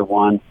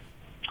 25-1.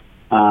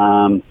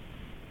 I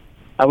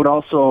would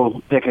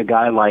also pick a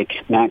guy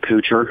like Matt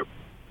Kuchar.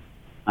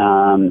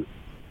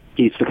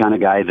 He's the kind of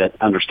guy that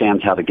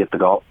understands how to get the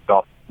golf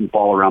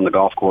ball around the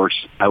golf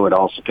course. I would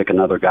also pick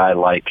another guy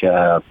like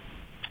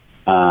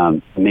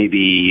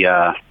maybe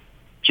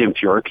Jim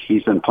Furyk.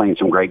 He's been playing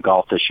some great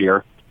golf this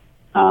year.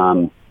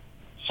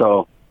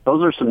 So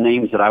those are some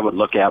names that I would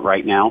look at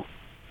right now.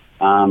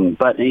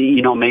 But,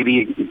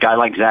 maybe a guy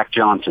like Zach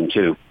Johnson,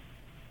 too.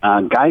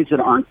 Guys that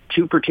aren't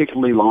too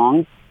particularly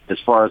long as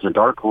far as a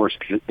dark horse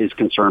is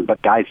concerned,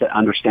 but guys that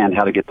understand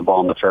how to get the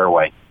ball in the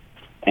fairway.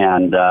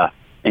 And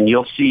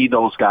you'll see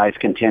those guys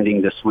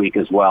contending this week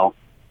as well.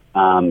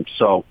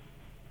 Those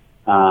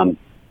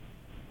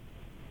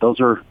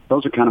are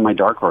kind of my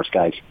dark horse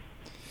guys.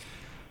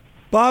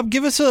 Bob,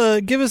 give us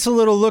a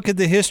little look at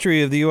the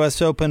history of the U.S.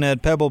 Open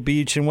at Pebble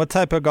Beach and what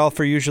type of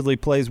golfer usually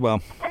plays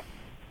well.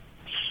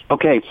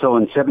 Okay, so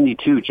in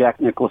 '72,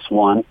 Jack Nicklaus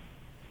won,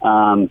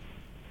 and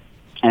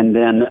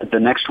then the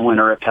next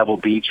winner at Pebble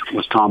Beach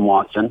was Tom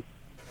Watson,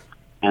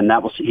 and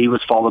he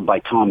was followed by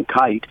Tom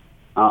Kite.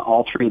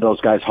 All three of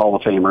those guys Hall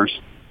of Famers.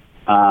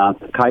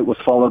 Kite was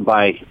followed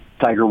by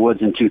Tiger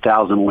Woods in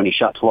 2000 when he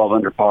shot 12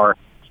 under par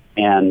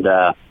and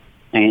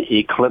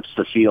eclipsed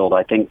the field.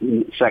 I think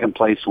second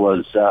place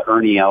was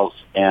Ernie Els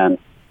and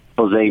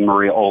Jose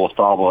Maria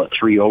Olazabal at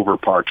 3 over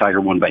par. Tiger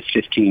won by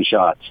 15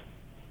 shots.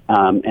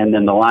 And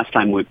then the last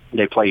time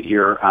they played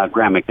here,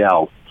 Graham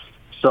McDowell.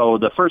 So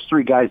the first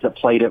 3 guys that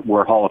played it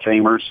were Hall of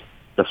Famers.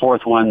 The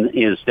fourth one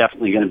is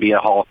definitely going to be a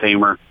Hall of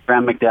Famer.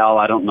 Graham McDowell,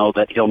 I don't know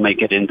that he'll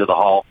make it into the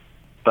Hall.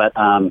 But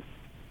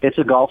it's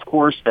a golf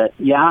course that,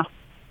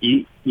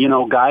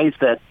 guys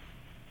that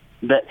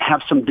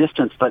have some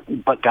distance,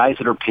 but guys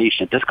that are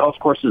patient. This golf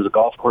course is a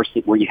golf course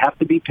where you have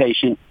to be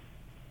patient.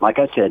 Like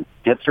I said,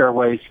 hit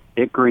fairways,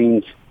 hit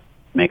greens,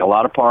 make a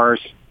lot of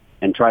pars,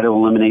 and try to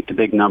eliminate the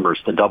big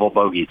numbers, the double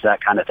bogeys,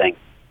 that kind of thing.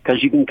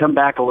 Because you can come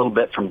back a little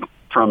bit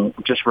from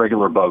just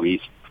regular bogeys.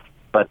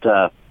 But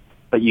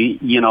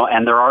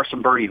and there are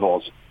some birdie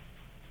holes.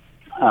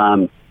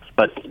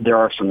 But there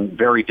are some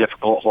very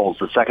difficult holes.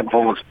 The second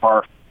hole is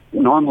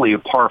normally a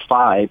par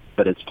 5,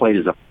 but it's played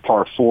as a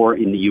par 4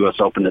 in the U.S.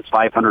 Open. It's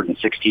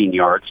 516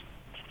 yards.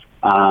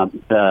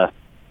 Let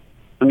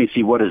me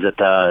see, what is it?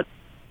 The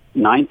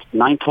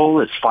ninth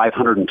hole is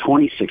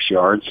 526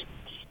 yards,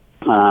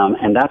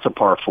 and that's a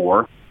par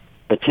 4.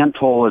 The 10th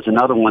hole is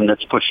another one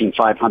that's pushing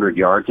 500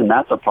 yards, and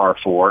that's a par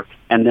 4.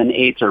 And then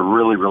 8's a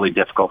really, really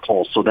difficult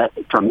hole. So that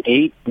from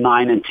 8,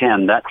 9, and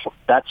 10,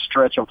 that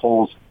stretch of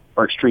holes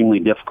are extremely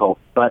difficult.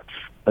 But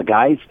the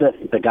guys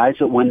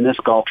that win this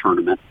golf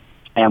tournament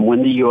and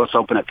win the U.S.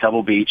 Open at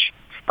Pebble Beach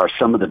are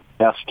some of the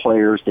best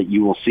players that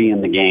you will see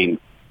in the game.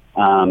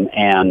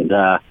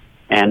 I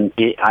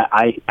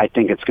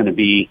think it's going to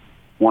be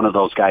one of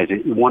those guys,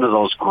 one of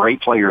those great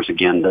players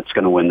again that's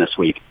going to win this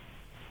week.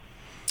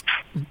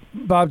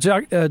 Bob,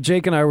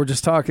 Jake and I were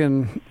just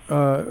talking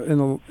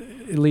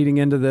leading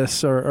into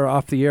this or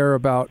off the air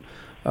about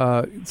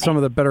some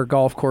of the better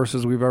golf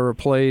courses we've ever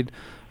played,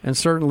 and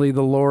certainly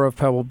the lore of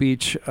Pebble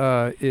Beach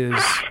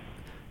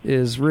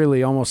is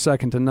really almost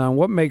second to none.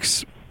 What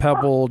makes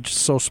Pebble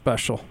so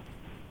special?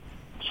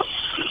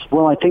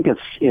 Well, I think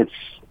it's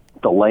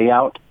the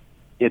layout,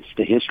 it's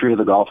the history of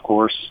the golf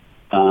course,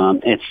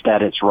 it's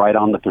that it's right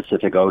on the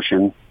Pacific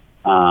Ocean.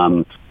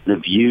 The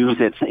views,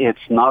 it's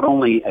not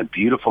only a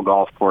beautiful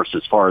golf course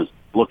as far as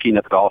looking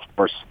at the golf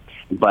course,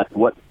 but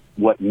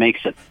what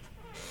makes it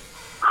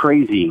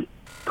crazy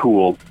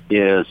cool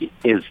is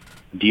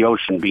the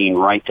ocean being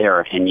right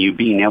there and you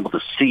being able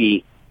to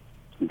see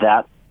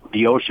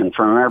the ocean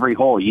from every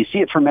hole. You see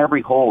it from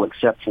every hole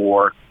except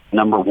for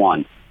number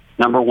one.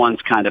 Number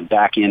one's kind of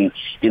back in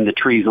the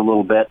trees a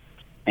little bit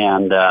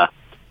and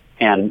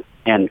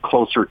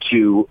closer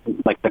to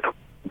like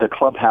the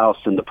clubhouse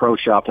and the pro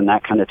shop and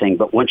that kind of thing.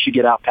 But once you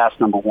get out past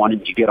number one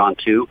and you get on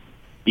two,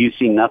 you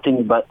see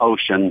nothing but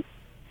ocean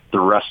the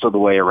rest of the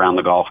way around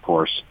the golf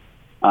course.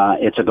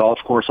 It's a golf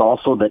course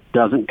also that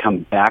doesn't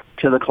come back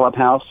to the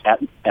clubhouse at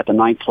the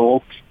ninth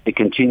hole. It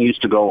continues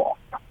to go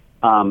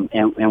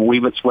and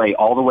weave its way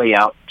all the way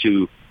out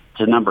to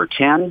number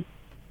 10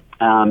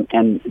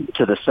 and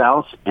to the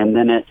south, and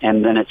then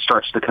it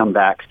starts to come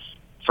back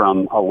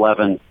from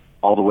 11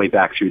 all the way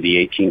back through the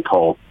 18th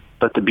hole.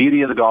 But the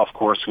beauty of the golf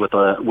course with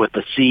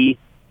the sea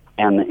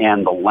and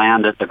the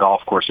land that the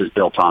golf course is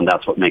built on,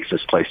 that's what makes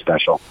this place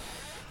special.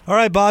 All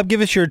right, Bob,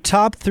 give us your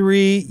top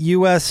 3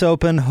 U.S.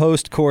 Open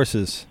host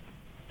courses.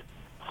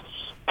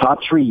 Top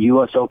 3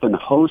 U.S. Open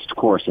host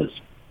courses.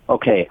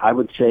 Okay, I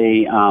would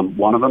say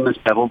one of them is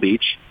Pebble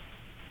Beach.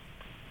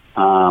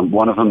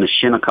 One of them is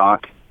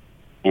Shinnecock.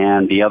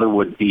 And the other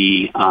would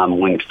be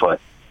Winged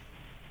Foot.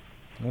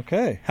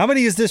 Okay. How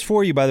many is this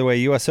for you, by the way,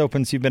 U.S.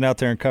 Opens you've been out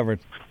there and covered?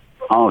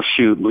 Oh,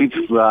 shoot.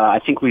 I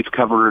think we've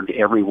covered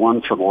every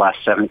one for the last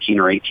 17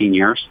 or 18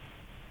 years.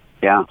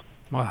 Yeah.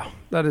 Wow.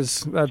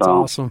 That's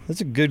awesome. That's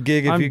a good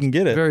gig if you can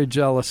get it. I'm very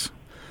jealous.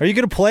 Are you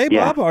going to play,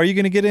 Bob? Yeah. Are you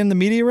going to get in the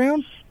media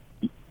round?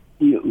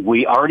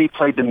 We already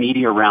played the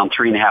media round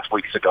 3.5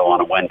 weeks ago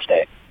on a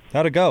Wednesday.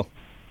 How'd it go?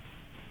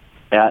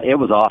 Yeah, it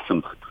was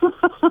awesome.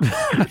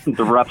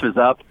 The rough is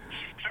up.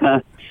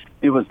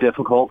 It was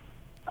difficult,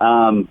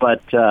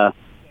 but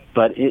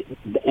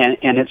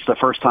it's the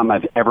first time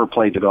I've ever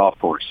played the golf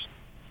course.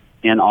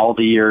 In all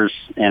the years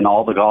and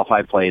all the golf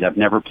I played, I've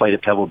never played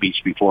at Pebble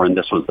Beach before, and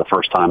this was the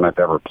first time I've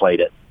ever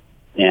played it.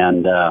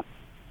 And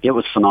it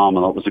was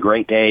phenomenal. It was a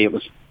great day. It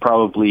was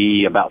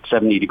probably about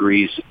 70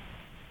 degrees,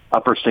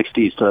 upper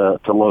 60s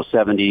to low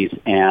 70s,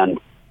 and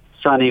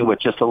sunny with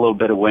just a little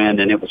bit of wind,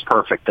 and it was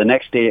perfect. The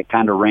next day it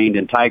kind of rained,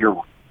 and Tiger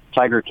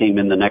came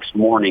in the next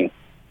morning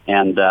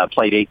and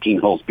played 18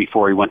 holes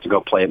before he went to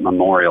go play at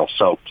Memorial.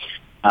 So,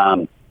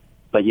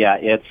 but yeah,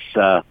 it's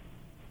a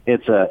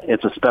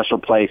special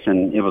place,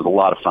 and it was a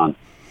lot of fun.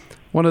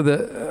 One of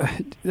the,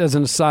 as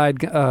an aside,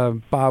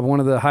 Bob, one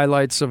of the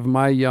highlights of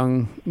my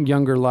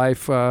younger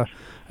life,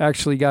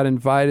 actually got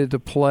invited to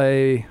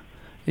play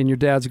in your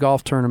dad's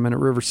golf tournament at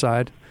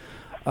Riverside,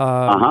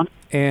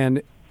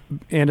 and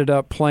ended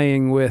up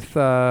playing with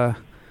guys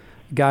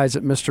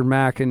at Mr.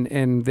 Mack,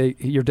 and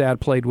your dad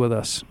played with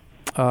us.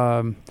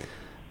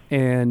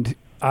 And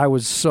I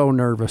was so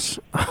nervous,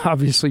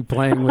 obviously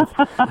playing with.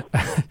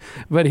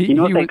 But you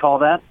know what they call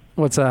that?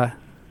 What's that?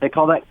 They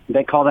call that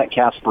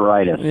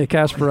Casperitis. Yeah,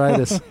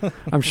 Casperitis.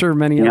 I'm sure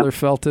many others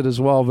felt it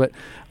as well, but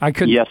I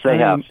couldn't. Yes, they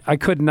have. I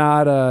could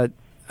not.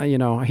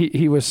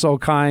 He was so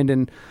kind,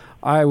 and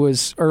I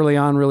was early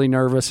on really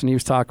nervous, and he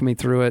was talking me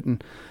through it,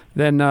 and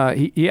then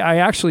I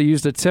actually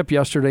used a tip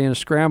yesterday in a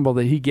scramble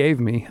that he gave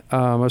me.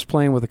 I was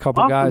playing with a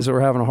couple guys that were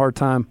having a hard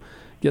time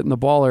getting the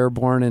ball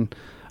airborne, and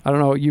I don't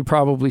know, you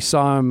probably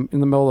saw him in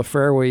the middle of the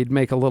fairway. He'd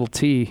make a little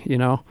tee,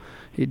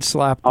 He'd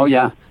slap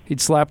he'd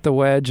slap the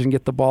wedge and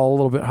get the ball a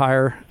little bit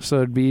higher so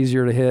it'd be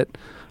easier to hit.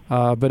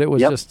 But it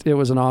was it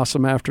was an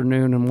awesome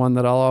afternoon, and one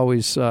that I'll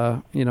always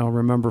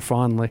remember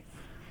fondly.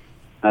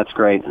 That's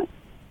great.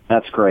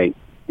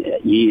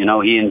 He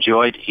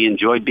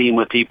enjoyed being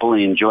with people.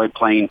 He enjoyed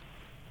playing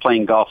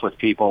golf with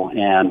people,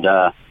 and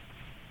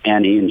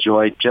he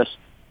enjoyed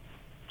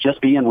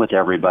just being with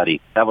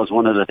everybody. That was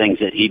one of the things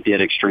that he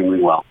did extremely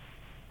well.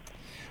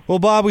 Well,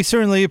 Bob, we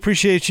certainly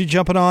appreciate you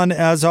jumping on.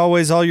 As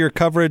always, all your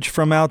coverage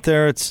from out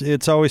there,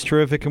 it's always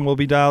terrific, and we'll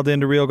be dialed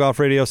into Real Golf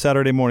Radio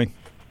Saturday morning.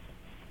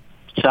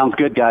 Sounds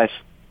good, guys.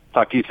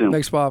 Talk to you soon.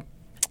 Thanks, Bob.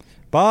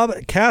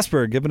 Bob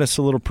Casper giving us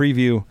a little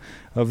preview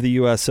of the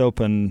U.S.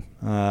 Open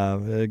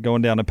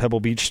going down to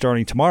Pebble Beach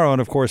starting tomorrow. And,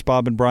 of course,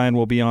 Bob and Brian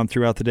will be on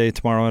throughout the day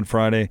tomorrow and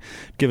Friday.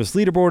 Give us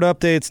leaderboard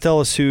updates, tell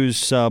us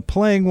who's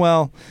playing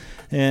well,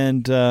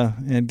 and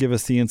give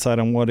us the insight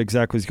on what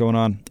exactly is going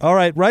on. All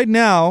right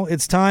now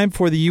it's time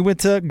for the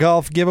Uinta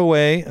Golf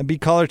Giveaway. Be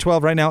caller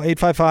 12 right now,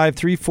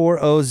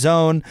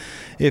 855-340-ZONE.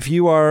 If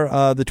you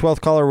are the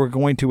 12th caller, we're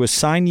going to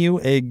assign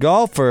you a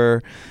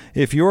golfer,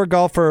 If your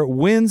golfer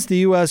wins the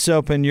U.S.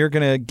 Open, you're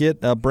going to get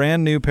a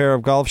brand new pair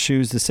of golf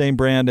shoes, the same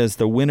brand as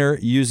the winner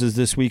uses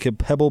this week at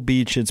Pebble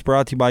Beach. It's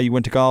brought to you by You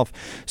Went to Golf,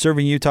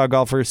 serving Utah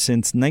golfers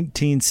since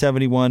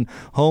 1971,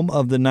 home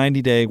of the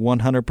 90-day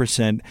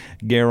 100%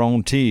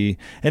 guarantee.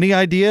 Any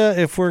idea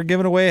if we're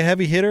giving away a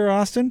heavy hitter,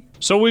 Austin?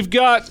 So we've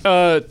got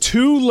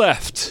 2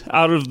 left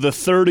out of the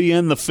 30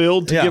 in the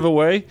field to give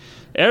away.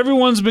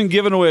 Everyone's been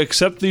given away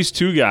except these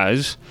 2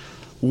 guys.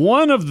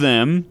 One of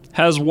them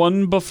has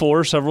won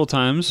before several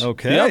times.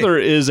 Okay. The other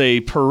is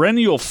a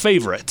perennial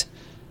favorite.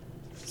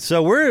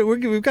 So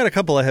we've got a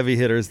couple of heavy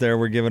hitters there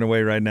we're giving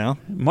away right now.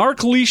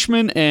 Mark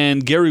Leishman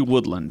and Gary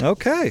Woodland are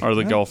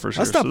the golfers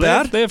That's here. not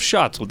bad. They have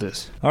shots with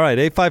this. All right,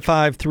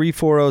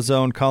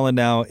 855-340-ZONE. Call in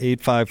now,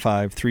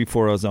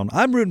 855-340-ZONE.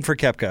 I'm rooting for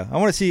Koepka. I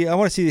want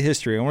to see the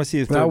history. I want to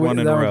see the third one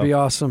in a row. That would be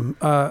awesome.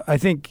 I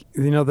think,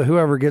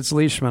 whoever gets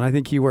Leishman, I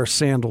think he wears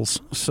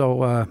sandals.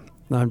 So,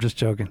 no, I'm just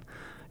joking.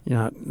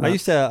 I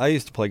used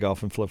to play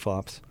golf in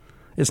flip-flops.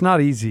 It's not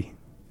easy.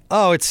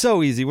 Oh, it's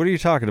so easy. What are you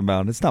talking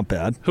about? It's not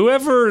bad.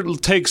 Whoever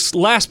takes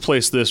last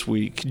place this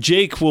week,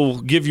 Jake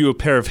will give you a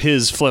pair of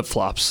his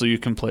flip-flops so you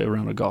can play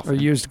around a golf. Or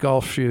used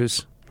golf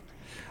shoes.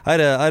 I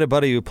had a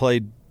buddy who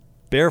played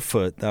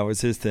barefoot. That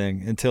was his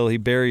thing until he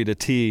buried a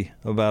tee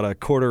about a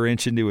quarter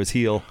inch into his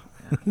heel.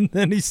 And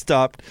then he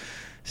stopped.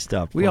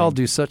 We all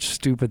do such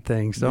stupid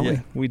things, don't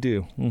we? We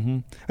do. Mm-hmm.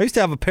 I used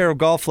to have a pair of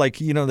golf, the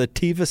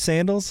Teva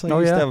sandals. I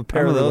used to have a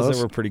pair of those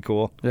that were pretty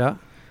cool. Yeah.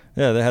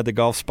 Yeah, they had the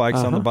golf spikes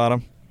on the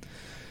bottom.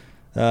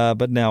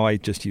 But now I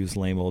just use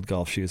lame old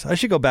golf shoes. I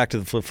should go back to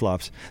the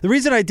flip-flops. The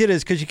reason I did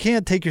is because you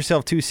can't take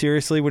yourself too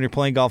seriously when you're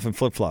playing golf in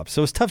flip-flops.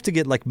 So it's tough to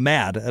get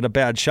mad at a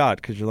bad shot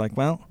because you're like,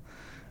 well,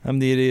 I'm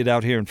the idiot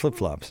out here in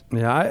flip-flops.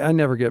 Yeah, I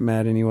never get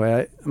mad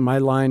anyway. My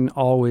line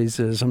always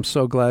is, I'm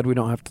so glad we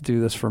don't have to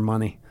do this for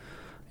money.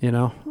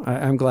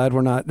 I'm glad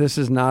this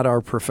is not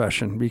our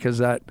profession, because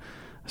that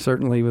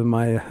certainly with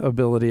my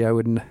ability,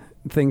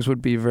 things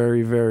would be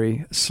very,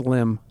 very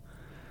slim.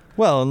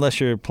 Well, unless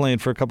you're playing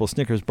for a couple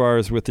Snickers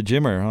bars with the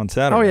Jimmer on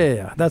Saturday. Oh,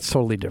 yeah. That's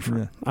totally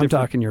different. I'm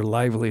talking your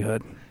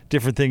livelihood.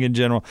 Different thing in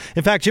general.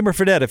 In fact, Jimmer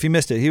Fredette, if you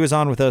missed it, he was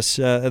on with us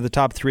at the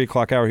top 3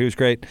 o'clock hour. He was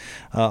great.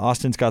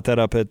 Austin's got that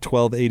up at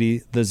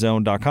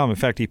 1280thezone.com. In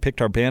fact, he picked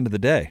our band of the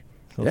day.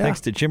 So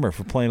thanks to Jimmer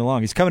for playing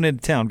along. He's coming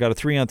into town. Got a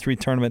 3-on-3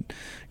 tournament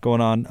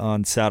going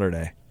on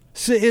Saturday.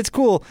 So it's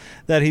cool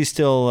that he's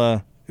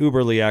still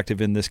uberly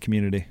active in this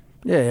community.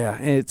 Yeah.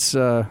 It's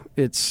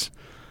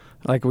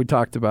like we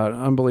talked about, an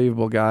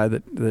unbelievable guy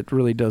that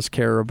really does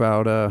care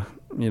about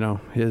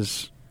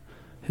his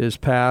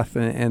path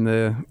and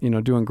the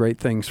doing great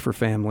things for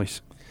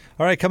families.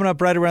 All right, coming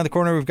up right around the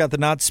corner, we've got the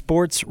Not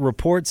Sports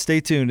Report.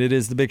 Stay tuned. It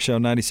is The Big Show,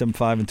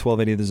 97.5 and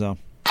 1280 The Zone.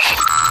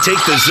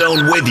 Take the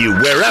Zone with you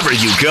wherever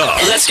you go.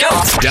 Let's go.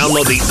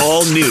 Download the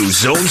all-new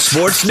Zone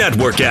Sports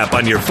Network app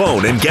on your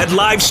phone and get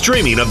live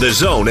streaming of The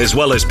Zone as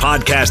well as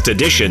podcast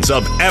editions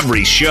of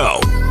every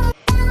show.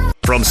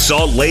 From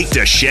Salt Lake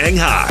to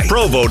Shanghai,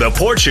 Provo to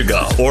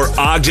Portugal, or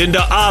Ogden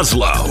to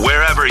Oslo,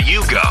 wherever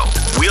you go,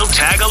 we'll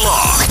tag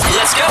along.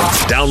 Let's go.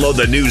 Download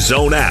the new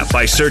Zone app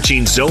by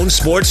searching Zone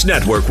Sports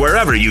Network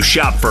wherever you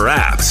shop for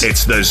apps.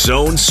 It's the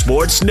Zone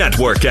Sports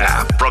Network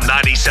app from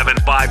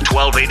 97.5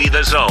 1280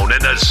 The Zone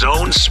and the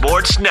Zone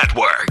Sports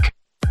Network.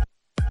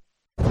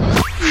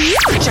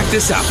 Check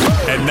this out.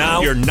 And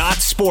now your Not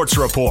Sports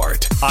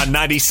Report on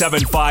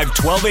 97.5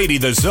 1280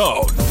 The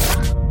Zone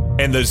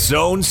and the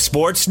Zone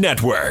Sports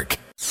Network.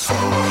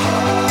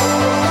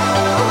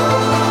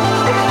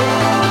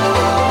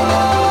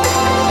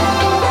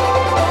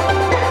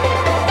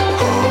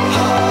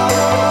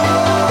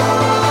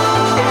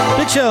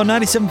 Big Show,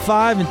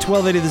 97.5 and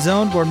 1280 The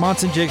Zone. Gordon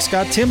Monson, Jake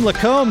Scott, Tim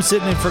Lacombe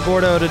sitting in for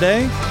Gordo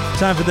today.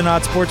 Time for the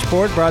Not Sports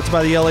Report, brought to you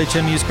by the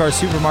LHM Used Car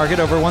Supermarket.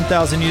 Over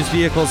 1,000 used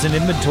vehicles in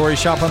inventory.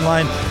 Shop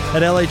online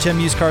at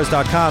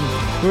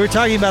LHMusedCars.com. We were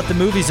talking about the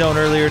Movie Zone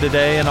earlier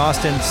today and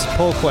Austin's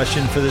poll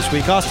question for this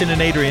week. Austin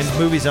and Adrian,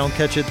 Movie Zone.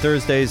 Catch it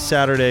Thursdays,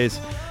 Saturdays,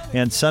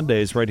 and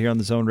Sundays right here on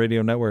the Zone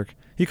Radio Network.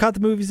 You caught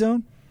the Movie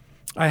Zone?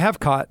 I have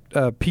caught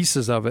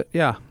pieces of it,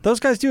 yeah. Those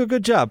guys do a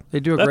good job. They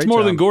do a great job. That's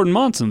more than Gordon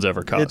Monson's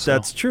ever caught.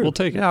 That's true. We'll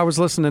take it. Yeah, I was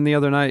listening the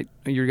other night.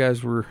 You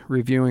guys were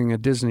reviewing a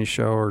Disney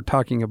show or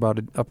talking about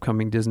an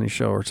upcoming Disney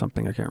show or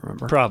something. I can't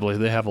remember. Probably.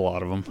 They have a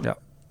lot of them.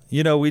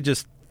 Yeah. We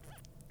just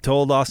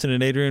told Austin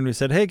and Adrian, we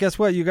said, hey, guess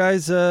what? You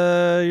guys,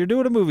 you're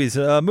doing a movie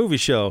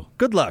show.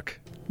 Good luck.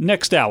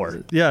 Next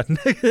hour. Yeah,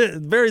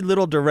 very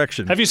little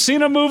direction. Have you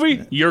seen a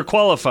movie? You're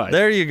qualified.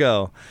 There you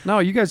go. No,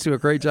 you guys do a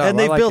great job. And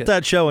they built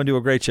that show into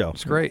a great show.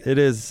 It's great. It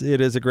is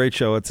a great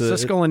show. It's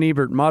Siskel and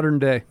Ebert, modern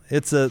day.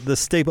 It's the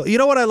staple. You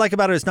know what I like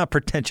about it? It's not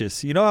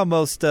pretentious. You know how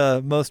most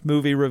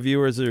movie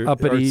reviewers are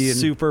uppity are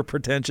super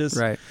pretentious?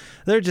 Right.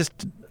 They're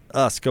just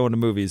us going to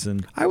movies.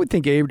 And I would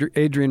think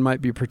Adrian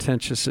might be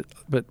pretentious,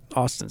 but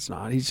Austin's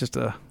not. He's just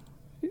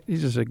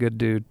a good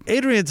dude.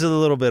 Adrian's a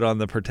little bit on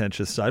the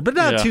pretentious side, but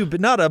not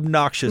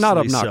obnoxiously. Not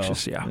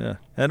obnoxious, so. yeah.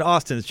 And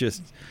Austin's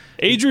just.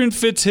 Adrian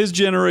fits his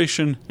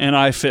generation, and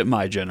I fit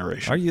my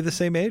generation. Are you the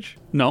same age?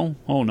 No.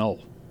 Oh, no.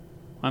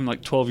 I'm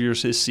like 12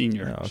 years his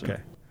senior. Oh, okay.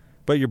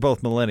 But you're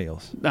both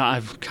millennials.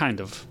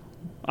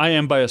 I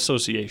am by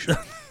association.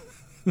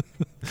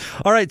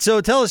 All right, so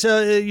tell us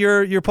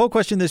your poll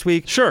question this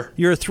week. Sure.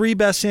 Your 3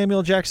 best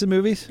Samuel Jackson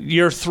movies?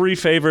 Your 3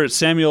 favorite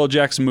Samuel L.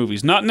 Jackson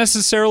movies. Not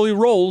necessarily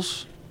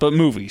roles, but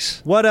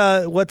movies.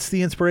 What's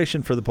the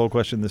inspiration for the poll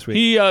question this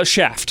week?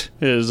 Shaft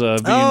is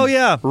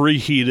being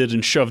reheated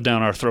and shoved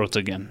down our throats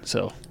again.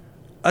 So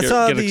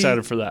get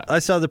excited for that. I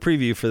saw the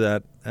preview for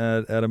that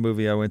at a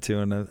movie I went to,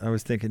 and I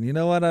was thinking, you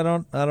know what? I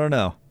don't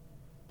know.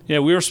 Yeah,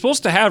 we were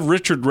supposed to have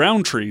Richard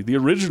Roundtree, the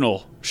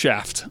original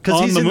Shaft,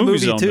 on he's the in movie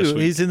Zone too. this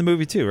week. He's in the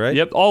movie too, right?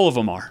 Yep, all of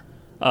them are.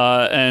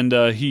 And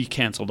he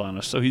canceled on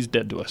us, so he's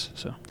dead to us.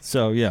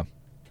 So yeah.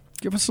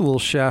 Give us a little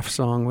Shaft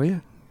song, will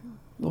you?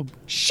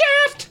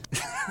 Shaft!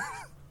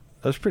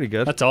 That's pretty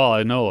good. That's all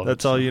I know of.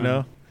 That's all you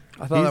know?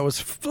 I thought that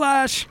was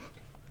Flash.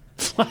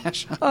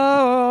 Flash.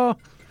 Oh.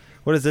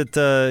 What is it?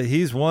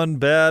 He's one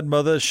bad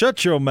mother.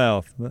 Shut your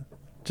mouth.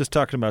 Just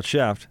talking about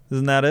Shaft.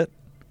 Isn't that it?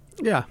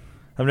 Yeah.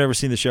 I've never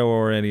seen the show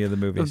or any of the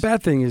movies. The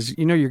bad thing is,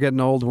 you're getting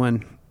old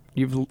when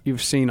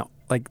you've seen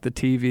like the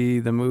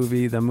TV, the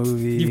movie.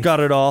 You've got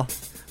it all.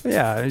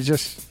 Yeah,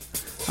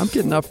 I'm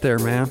getting up there,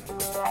 man.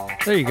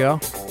 There you go.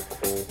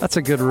 That's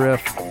a good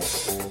riff.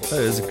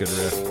 That is a good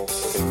riff.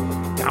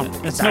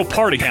 It's no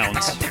Party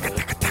Hounds.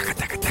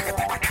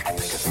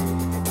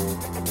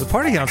 The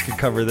Party Hounds could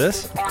cover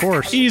this, of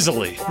course,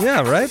 easily.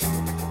 Yeah, right.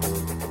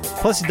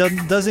 Plus,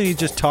 doesn't he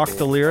just talk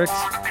the lyrics?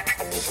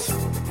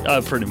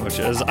 Pretty much,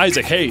 as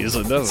Isaac Hayes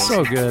does.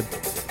 So good.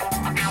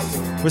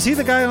 Was he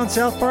the guy on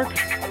South Park?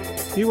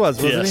 He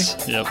was, wasn't he?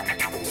 Yes. Yep.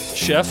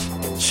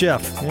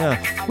 Chef.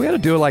 Yeah. We had to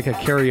do like a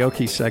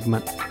karaoke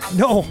segment.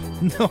 No.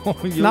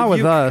 Not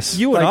with us.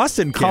 You and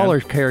Austin can. Caller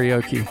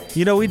karaoke.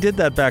 We did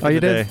that back in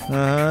the day.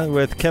 Did?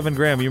 With Kevin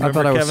Graham. You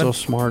remember Kevin? I thought I was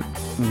so smart.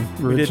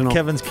 We did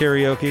Kevin's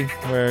karaoke,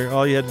 where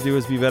all you had to do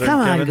was be better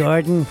than Kevin. Come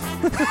on,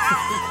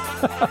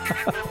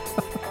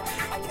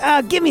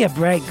 Gordon. Give me a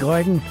break,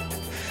 Gordon.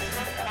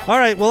 All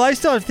right, well, I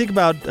still have to think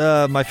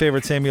about my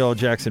favorite Samuel L.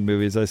 Jackson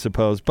movies, I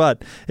suppose.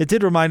 But it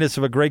did remind us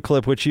of a great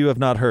clip, which you have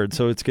not heard,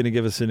 so it's going to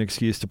give us an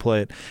excuse to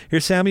play it.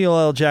 Here's Samuel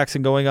L.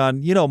 Jackson going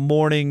on,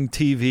 morning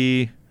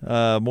TV,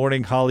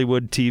 morning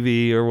Hollywood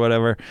TV or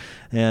whatever,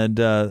 and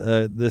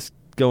this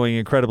going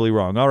incredibly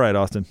wrong. All right,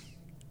 Austin.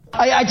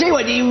 I tell you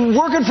what, you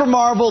working for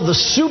Marvel, the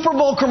Super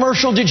Bowl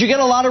commercial, did you get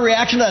a lot of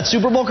reaction to that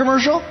Super Bowl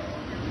commercial?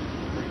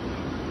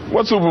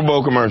 What Super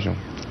Bowl commercial?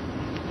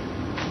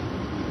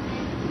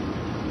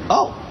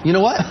 Oh, you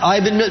know what?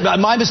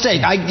 My mistake.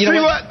 See,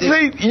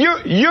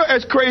 you're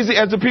as crazy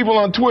as the people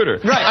on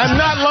Twitter. Right. I'm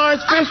not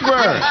Laurence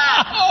Fishburne.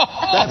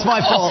 That's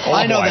my fault.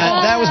 I know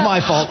that. That was my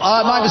fault.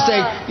 My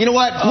mistake. You know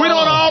what? We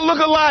don't all look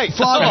alike.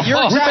 Flog,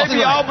 you're exactly we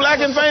may be all black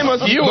and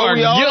famous. You are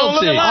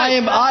guilty. I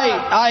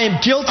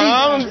am guilty.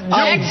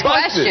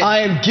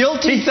 I am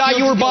guilty. He thought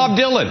you were Bob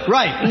Dylan.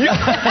 Right.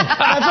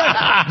 That's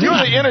right.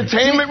 You're the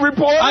entertainment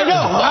reporter. I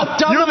know.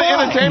 You're the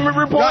entertainment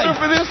reporter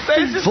for this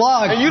station.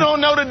 Flog. And you don't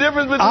know the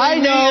difference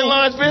between me and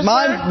Laurence Fishburne?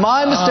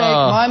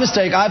 My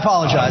mistake. I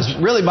apologize.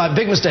 Really, my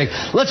big mistake.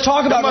 Let's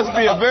talk about. That must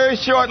be a very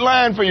short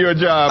line for your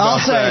job. I'll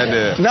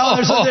say. No,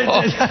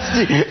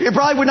 it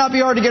probably would not be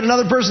hard to get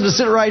another person to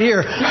sit right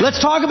here. Let's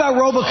talk about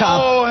RoboCop.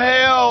 Oh,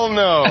 hell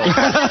no.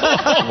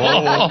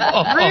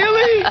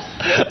 Really?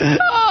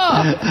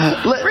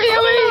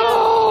 Really?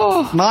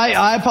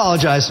 I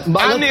apologize.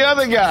 I'm the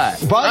other guy.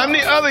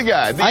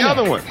 The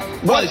other one.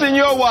 What's in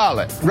your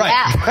wallet? Right.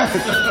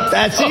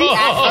 That's it.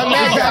 I'm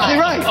exactly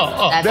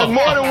right. There's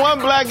more than one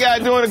black guy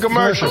doing a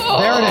commercial.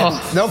 There it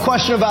is. No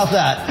question about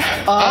that.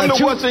 I'm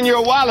the what's in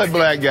your wallet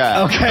black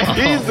guy. Okay.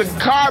 He's the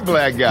car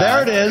black guy.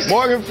 There it is.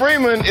 Morgan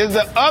Freeman is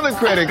the other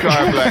credit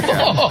card black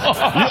guy.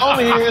 You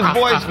only hear his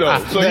voice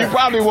though, so you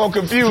probably won't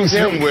confuse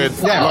him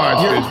with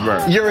Laurence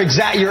Fishburne.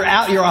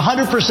 You're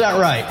 100%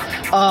 right.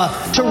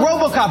 To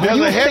RoboCop, there's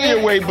a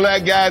heavyweight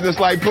black guy that's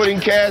like putting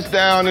cash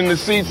down in the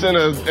seats in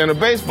a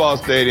baseball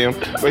stadium,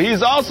 but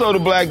he's also the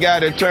black guy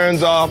that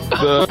turns off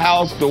the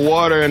house, the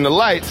water, and the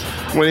lights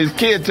when his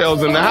kid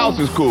tells him the house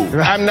is cool.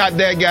 I'm not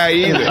that guy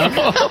either.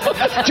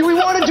 Do we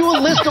want to do a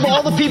list of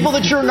all the people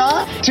that you're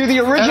not? To the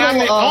original. And I'm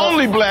the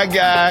only black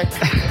guy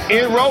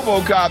in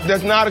RoboCop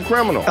that's not a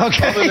criminal,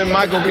 other than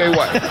Michael K.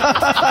 White.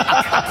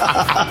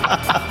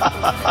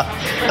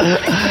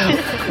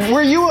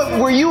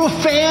 Were you a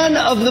fan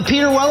of the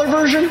Peter Weller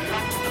version?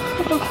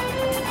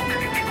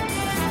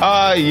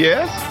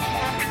 Yes.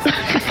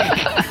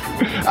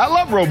 I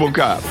love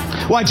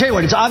RoboCop. Well, I tell you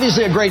what, it's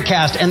obviously a great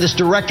cast, and this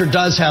director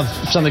does have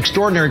some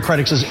extraordinary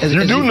critics.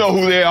 You do know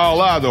who they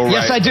all are, though, right?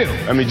 Yes, I do.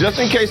 I mean, just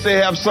in case they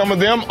have some of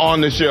them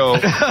on the show,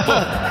 do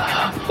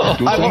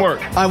some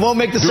work. I won't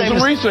make the same. Do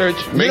some research.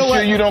 Make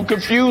sure you don't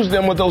confuse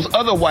them with those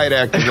other white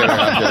actors that are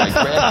out there, like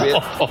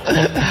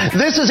Brad Pitt.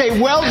 This is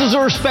a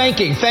well-deserved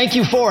spanking. Thank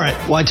you for it.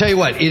 Well, I tell you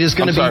what, it is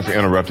going to be. I'm sorry for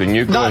interrupting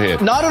you. Go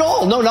ahead. Not at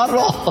all. No, not at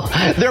all.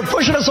 They're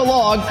pushing us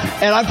along,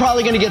 and I'm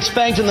probably going to get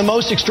spanked in the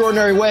most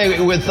extraordinary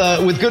way with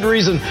good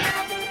reason.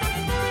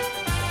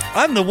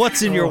 I'm the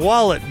what's in your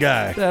wallet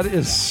guy. That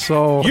is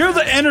so... You're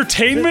the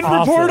entertainment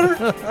reporter?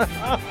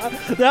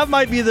 That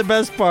might be the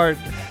best part.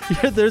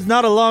 There's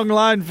not a long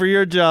line for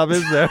your job,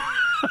 is there?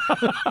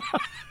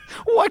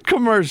 What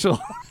commercial?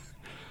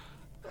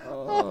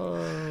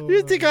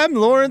 You think I'm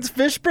Laurence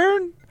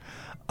Fishburne?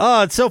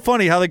 Oh, it's so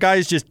funny how the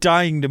guy's just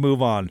dying to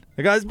move on.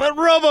 The guy's, but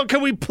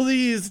can we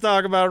please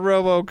talk about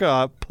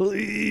RoboCop?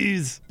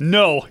 Please.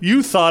 No,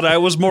 you thought I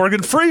was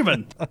Morgan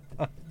Freeman.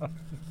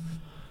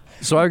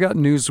 So I got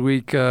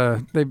Newsweek.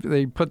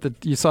 They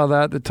put you saw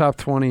that, the top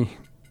 20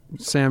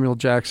 Samuel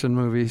Jackson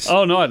movies.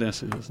 Oh, no, I didn't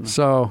see this. No.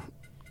 So.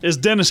 Is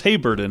Dennis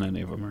Haysbert in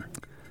any of them?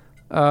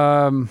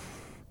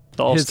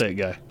 The Allstate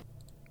guy.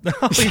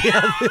 Oh,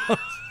 yeah.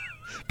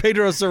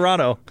 Pedro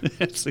Serrano.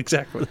 Yes,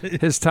 exactly.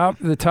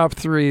 The top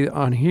 3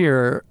 on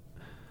here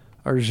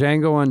are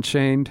Django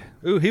Unchained.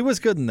 Ooh, he was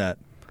good in that.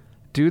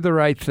 Do the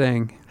Right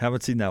Thing.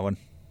 Haven't seen that one.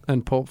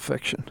 And Pulp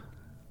Fiction.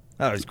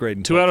 That was great.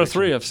 In 2 out of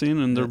 3 I've seen,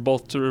 and they're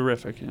both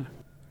terrific. Yeah.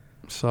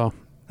 So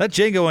that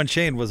Django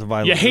Unchained was a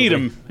violent. You hate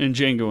movie. him in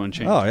Django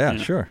Unchained. Oh yeah,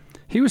 sure.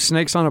 He was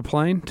Snakes on a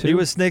Plane too. He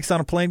was Snakes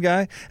on a Plane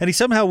guy, and he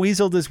somehow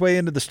weaseled his way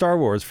into the Star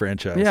Wars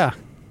franchise. Yeah.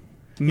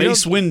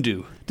 Mace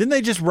Windu. Didn't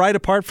they just write a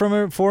part from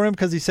him for him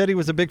because he said he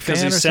was a big fan?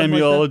 Because he's or something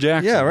Samuel like L.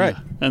 Jackson. Yeah, right.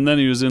 Yeah. And then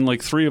he was in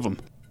like 3 of them.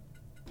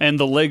 And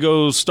the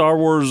Lego Star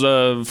Wars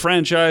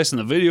franchise and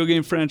the video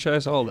game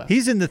franchise, all that.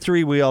 He's in the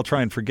 3 we all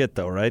try and forget,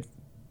 though, right?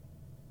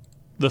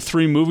 The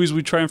 3 movies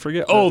we try and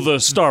forget? The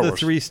Star Wars. The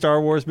 3 Star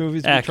Wars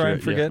movies we try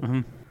and forget. Yeah.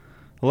 Mm-hmm.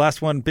 The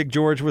last one Big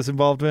George was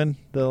involved in,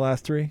 the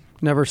last 3?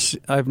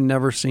 I've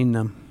never seen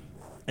them.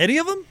 Any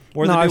of them?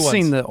 Or no, the new I've ones?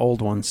 seen the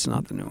old ones,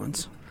 not the new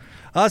ones.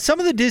 Some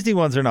of the Disney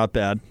ones are not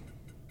bad.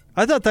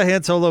 I thought the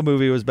Han Solo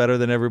movie was better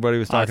than everybody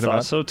was talking about. I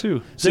thought so,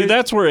 too. See,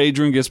 that's where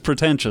Adrian gets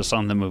pretentious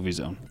on the Movie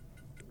Zone.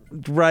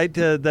 Right,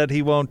 that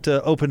he won't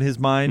open his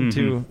mind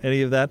to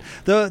any of that.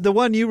 The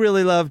one you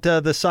really loved,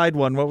 the side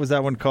one, what was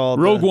that one called?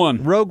 Rogue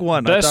One. Rogue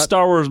One. Best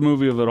Star Wars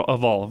movie of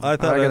all of them. I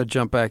got to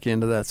jump back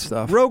into that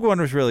stuff. Rogue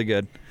One was really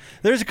good.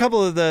 There's a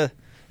couple of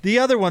the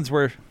other ones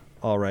were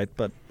all right,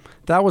 but...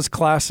 That was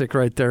classic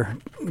right there.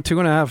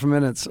 2.5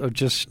 minutes of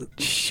just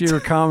sheer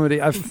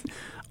comedy. I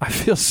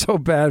feel so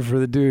bad for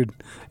the dude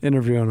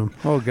interviewing him.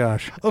 Oh,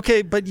 gosh.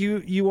 Okay, but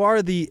you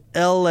are the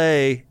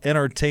L.A.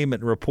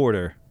 entertainment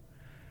reporter.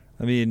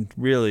 I mean,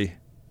 really,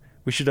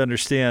 we should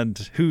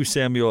understand who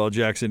Samuel L.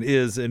 Jackson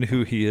is and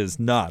who he is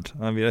not.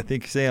 I mean, I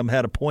think Sam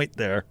had a point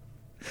there.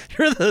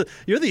 You're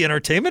the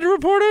entertainment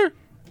reporter?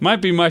 Might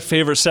be my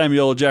favorite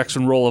Samuel L.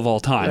 Jackson role of all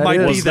time.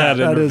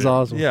 That is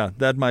awesome. Yeah,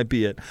 that might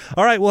be it.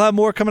 All right, we'll have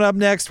more coming up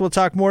next. We'll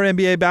talk more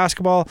NBA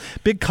basketball.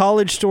 Big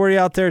college story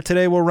out there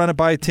today. We'll run it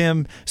by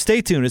Tim.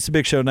 Stay tuned. It's The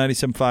Big Show,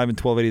 97.5 and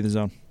 1280 The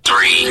Zone.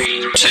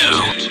 3, 2,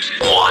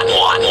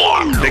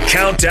 1. The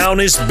countdown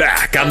is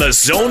back on the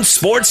Zone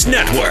Sports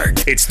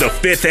Network. It's the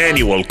 5th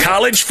annual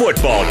College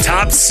Football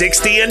Top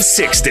 60 and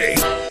 60.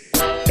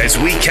 As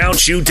we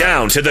count you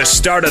down to the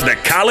start of the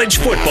college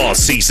football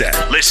season.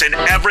 Listen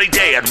every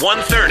day at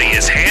 1:30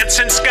 as Hans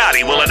and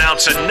Scotty will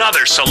announce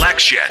another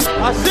selection.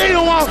 I seen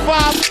him on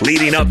 5.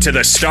 Leading up to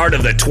the start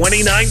of the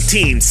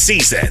 2019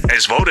 season,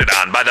 as voted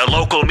on by the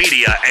local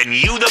media and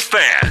you, the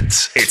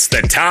fans. It's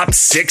the Top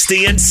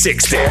 60 and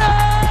 60.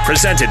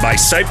 Presented by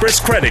Cypress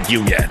Credit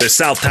Union, the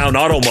Southtown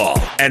Auto Mall,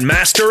 and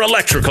Master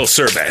Electrical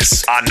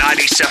Service on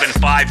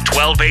 97.5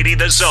 1280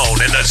 The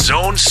Zone and the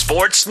Zone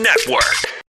Sports Network.